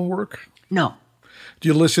to your own work? No. Do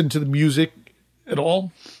you listen to the music at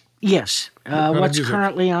all? Yes. What's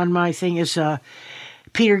currently on my thing is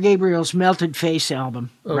Peter Gabriel's Melted Face album.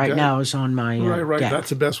 Okay. Right now is on my Right. deck. That's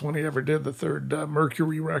the best one he ever did, the third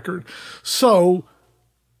Mercury record. So,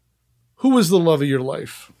 who was the love of your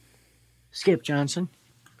life? Skip Johnson.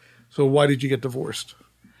 So why did you get divorced?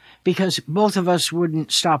 Because both of us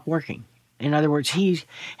wouldn't stop working. In other words, he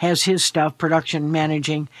has his stuff, production,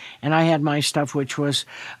 managing, and I had my stuff, which was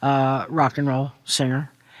rock and roll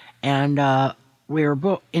singer. And we were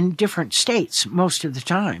both in different states most of the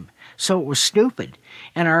time. So it was stupid.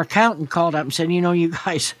 And our accountant called up and said, you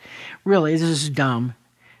guys, really, this is dumb.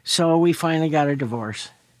 So we finally got a divorce.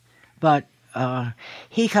 But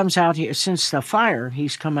he comes out here, since the fire,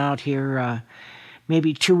 he's come out here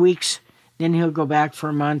maybe 2 weeks. Then he'll go back for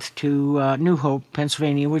a month to New Hope,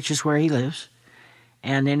 Pennsylvania, which is where he lives.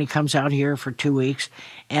 And then he comes out here for 2 weeks,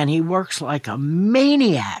 and he works like a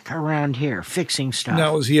maniac around here, fixing stuff.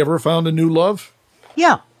 Now, has he ever found a new love?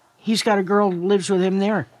 Yeah. He's got a girl who lives with him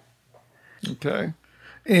there. Okay.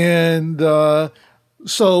 And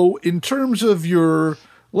so in terms of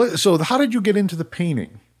so how did you get into the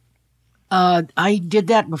painting? I did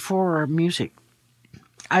that before music.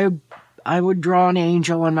 I would draw an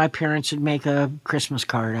angel, and my parents would make a Christmas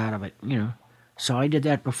card out of it, So I did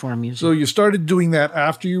that before music. So you started doing that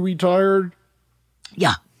after you retired?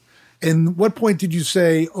 Yeah. And what point did you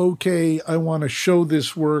say, okay, I want to show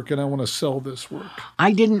this work and I want to sell this work?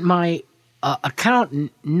 I didn't. My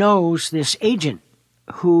accountant knows this agent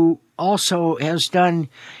who also has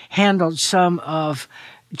handled some of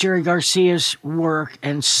Jerry Garcia's work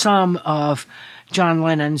and some of John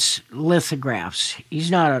Lennon's lithographs. He's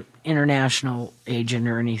not an international agent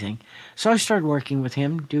or anything. So I started working with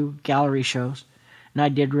him, do gallery shows. And I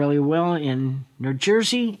did really well in New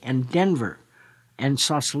Jersey and Denver and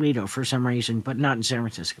Sausalito for some reason, but not in San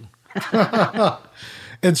Francisco.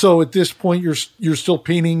 And so at this point, you're still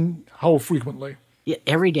painting how frequently? Yeah,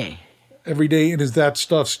 every day. Every day. And is that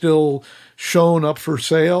stuff still shown up for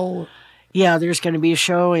sale? Yeah, there's going to be a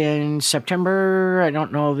show in September, I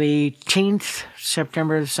don't know, the 10th,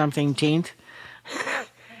 September something 10th,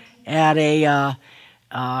 at a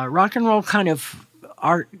rock and roll kind of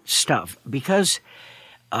art stuff. Because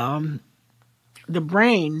the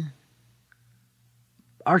brain,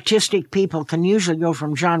 artistic people can usually go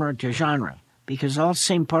from genre to genre because all the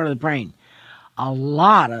same part of the brain. A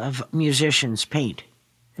lot of musicians paint.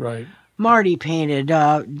 Right. Marty painted,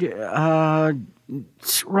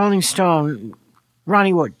 Rolling Stone,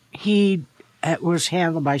 Ronnie Wood. He was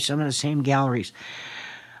handled by some of the same galleries.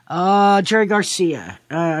 Jerry Garcia,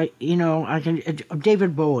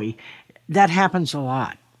 David Bowie. That happens a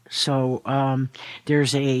lot. So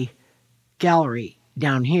there's a gallery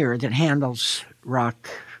down here that handles rock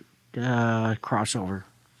crossover.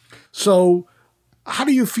 So how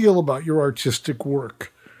do you feel about your artistic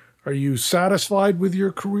work? Are you satisfied with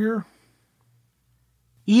your career?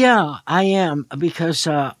 Yeah, I am, because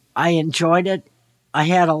I enjoyed it. I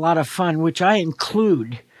had a lot of fun, which I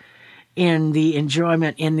include in the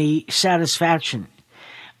enjoyment, in the satisfaction.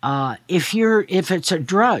 If it's a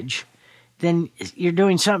drudge, then you're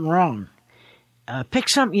doing something wrong. Pick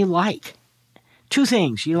something you like. Two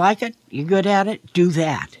things. You like it, you're good at it, do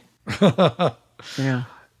that. Yeah.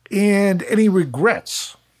 And any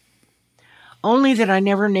regrets? Only that I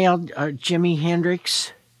never nailed Jimi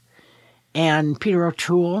Hendrix and Peter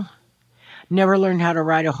O'Toole. Never learned how to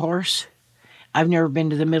ride a horse. I've never been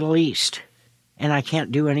to the Middle East, and I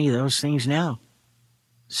can't do any of those things now.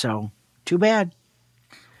 So, too bad.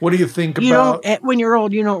 What do you think about... When you're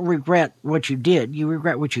old, you don't regret what you did. You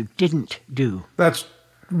regret what you didn't do. That's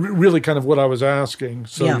really kind of what I was asking.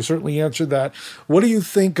 So Yeah. You certainly answered that. What do you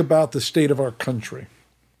think about the state of our country?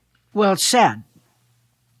 Well, it's sad.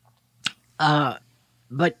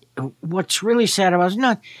 But what's really sad about it is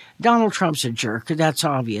not Donald Trump's a jerk, that's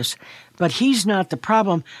obvious, but he's not the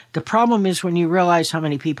problem. The problem is when you realize how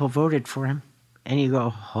many people voted for him, and you go,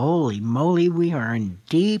 holy moly, we are in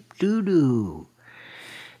deep doo-doo.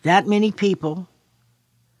 That many people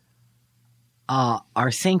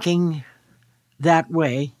are thinking that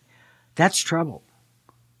way. That's trouble.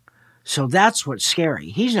 So that's what's scary.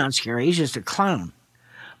 He's not scary, he's just a clown.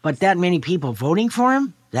 But that many people voting for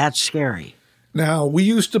him, that's scary. Now, we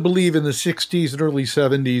used to believe in the 60s and early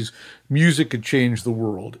 70s music could change the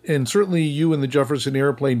world. And certainly you and the Jefferson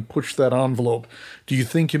Airplane pushed that envelope. Do you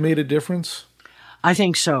think you made a difference? I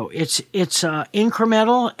think so. It's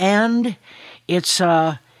incremental, and it's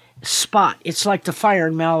spot. It's like the fire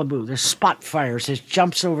in Malibu. There's spot fires. It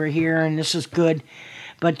jumps over here, and this is good.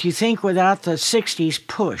 But do you think without the 60s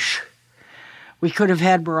push, we could have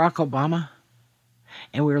had Barack Obama?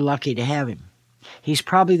 And we were lucky to have him. He's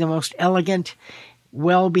probably the most elegant,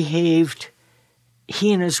 well-behaved,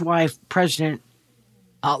 he and his wife, president,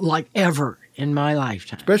 like ever in my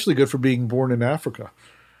lifetime. Especially good for being born in Africa.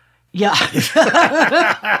 Yeah.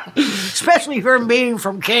 Especially for being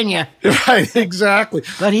from Kenya. Right, exactly.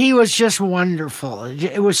 But he was just wonderful.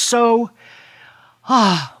 It was so,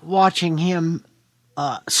 watching him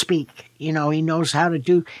speak. You know, he knew how to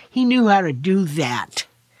do that.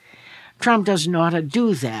 Trump doesn't know how to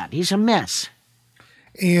do that. He's a mess.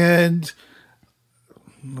 And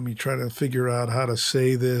let me try to figure out how to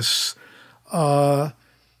say this. It's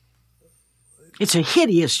a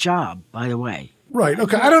hideous job, by the way. Right.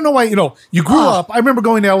 Okay. I don't know why, you grew up. I remember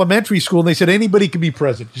going to elementary school and they said anybody could be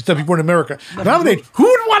president. Just have to be born in America. Nowadays, who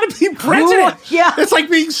would want to be president? Yeah. It's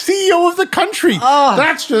like being CEO of the country.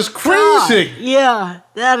 That's just crazy. God. Yeah.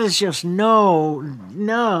 That is just no.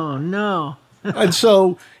 And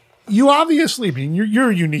so you obviously, you're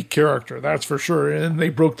a unique character, that's for sure. And they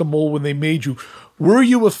broke the mold when they made you. Were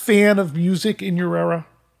you a fan of music in your era?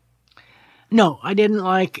 No, I didn't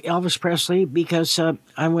like Elvis Presley because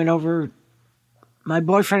I went over. My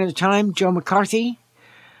boyfriend at the time, Joe McCarthy,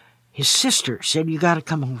 his sister said, you got to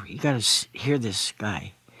come over. You got to hear this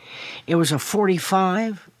guy. It was a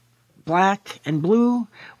 45, black and blue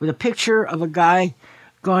with a picture of a guy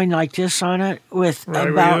going like this on it with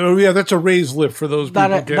Oh, yeah, that's a raised lip for those people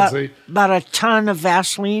who can't see. About a ton of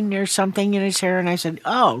Vaseline or something in his hair. And I said,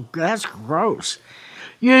 oh, that's gross.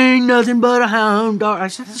 You ain't nothing but a hound dog. I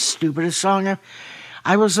said, that's the stupidest song.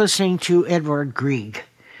 I was listening to Edvard Grieg,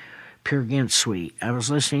 Peer Gynt Suite. I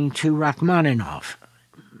was listening to Rachmaninoff.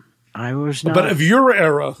 I was not... But of your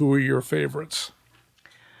era, who were your favorites?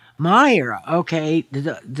 My era, okay.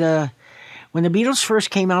 When the Beatles first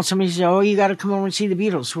came out, somebody said, oh, you got to come over and see the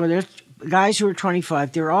Beatles. Well, there's guys who were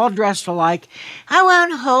 25. They were all dressed alike. I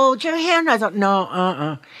want to hold your hand. I thought,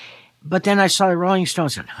 no, But then I saw the Rolling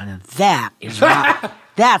Stones and that is rock.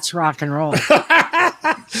 That's rock and roll.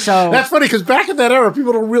 So that's funny because back in that era,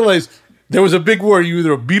 people don't realize there was a big war. You were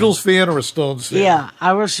either a Beatles fan or a Stones fan. Yeah,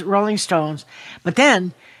 I was Rolling Stones. But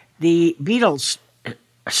then the Beatles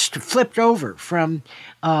flipped over from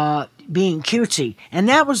being cutesy, and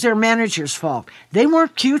that was their manager's fault. They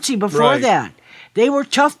weren't cutesy before that. They were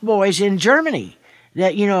tough boys in Germany,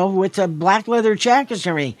 that with the black leather jackets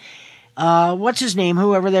and everything. What's his name?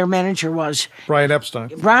 Whoever their manager was, Brian Epstein.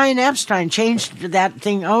 Brian Epstein changed that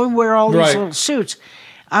thing. Oh, we wear all these little suits.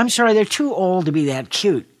 I'm sorry, they're too old to be that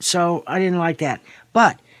cute, so I didn't like that.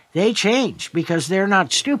 But they changed because they're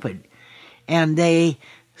not stupid, and they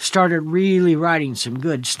started really writing some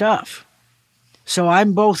good stuff. So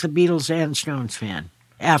I'm both a Beatles and Stones fan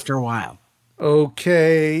after a while.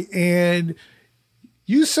 Okay, and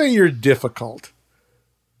you say you're difficult.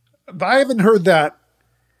 I haven't heard that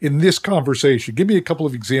in this conversation. Give me a couple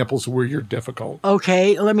of examples of where you're difficult.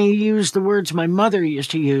 Okay, let me use the words my mother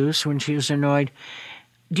used to use when she was annoyed.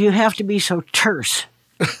 Do you have to be so terse?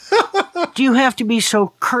 Do you have to be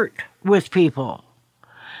so curt with people?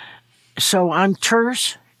 So I'm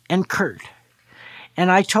terse and curt. And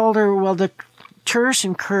I told her, well, the terse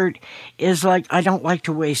and curt is like, I don't like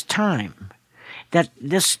to waste time. That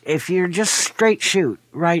this, if you're just straight shoot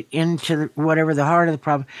right into whatever the heart of the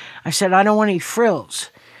problem. I said, I don't want any frills.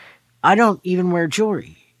 I don't even wear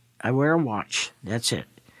jewelry. I wear a watch. That's it.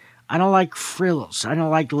 I don't like frills. I don't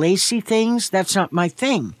like lacy things. That's not my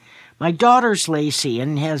thing. My daughter's lacy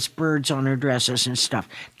and has birds on her dresses and stuff.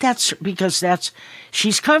 That's because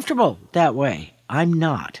she's comfortable that way. I'm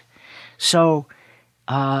not. So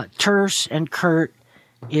terse and curt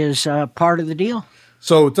is part of the deal.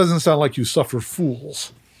 So it doesn't sound like you suffer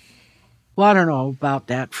fools. Well, I don't know about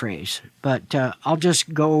that phrase, but I'll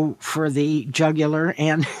just go for the jugular.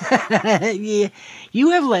 And you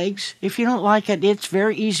have legs. If you don't like it, it's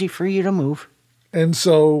very easy for you to move. And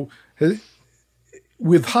so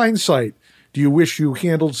with hindsight, do you wish you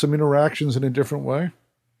handled some interactions in a different way?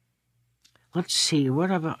 Let's see.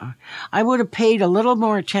 I would have paid a little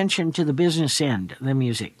more attention to the business end, the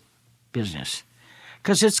music business,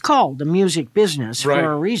 because it's called the music business for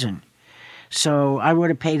a reason. So I would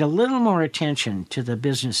have paid a little more attention to the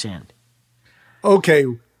business end. Okay.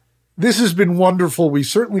 This has been wonderful. We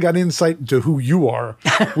certainly got insight into who you are,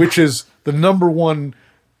 which is the number one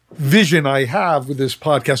vision I have with this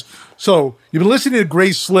podcast. So you've been listening to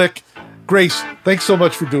Grace Slick. Grace, thanks so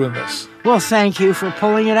much for doing this. Well, thank you for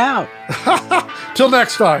pulling it out. Till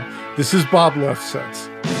next time, this is Bob Lefsetz.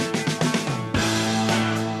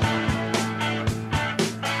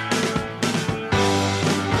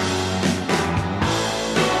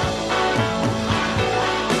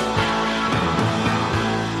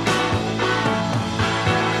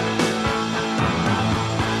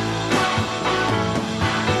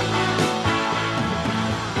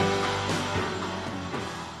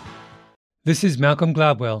 This is Malcolm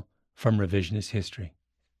Gladwell from Revisionist History.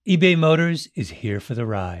 eBay Motors is here for the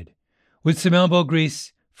ride. With some elbow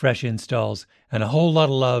grease, fresh installs, and a whole lot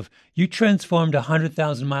of love, you transformed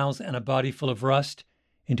 100,000 miles and a body full of rust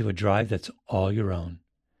into a drive that's all your own.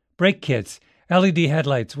 Brake kits, LED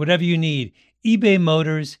headlights, whatever you need, eBay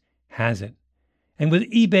Motors has it. And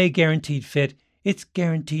with eBay Guaranteed Fit, it's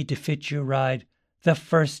guaranteed to fit your ride the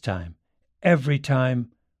first time, every time,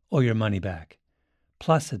 or your money back.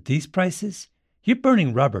 Plus, at these prices, you're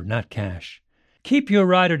burning rubber, not cash. Keep your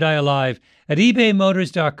ride or die alive at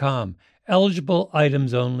ebaymotors.com. Eligible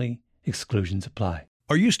items only. Exclusions apply.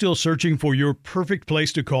 Are you still searching for your perfect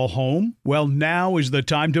place to call home? Well, now is the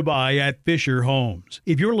time to buy at Fisher Homes.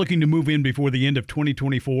 If you're looking to move in before the end of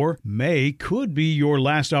 2024, May could be your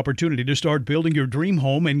last opportunity to start building your dream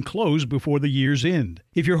home and close before the year's end.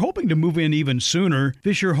 If you're hoping to move in even sooner,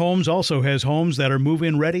 Fisher Homes also has homes that are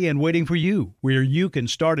move-in ready and waiting for you, where you can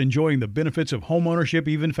start enjoying the benefits of homeownership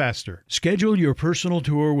even faster. Schedule your personal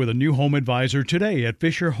tour with a new home advisor today at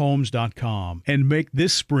FisherHomes.com and make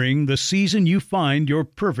this spring the season you find your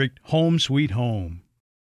perfect home sweet home.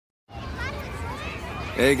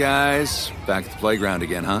 Hey guys, back at the playground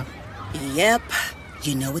again, huh? Yep.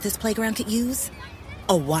 You know what this playground could use?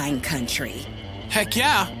 A wine country. Heck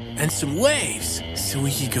yeah, and some waves, so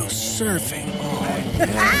we could go surfing. Oh, yeah.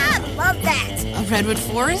 Ah, love that. A redwood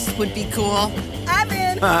forest would be cool. I'm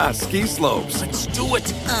in. Ah, ski slopes. Let's do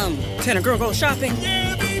it. Can a girl go shopping?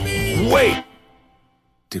 Yeah, baby. Wait!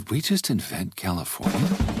 Did we just invent California?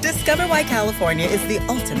 Discover why California is the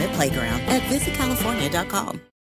ultimate playground at visitcalifornia.com.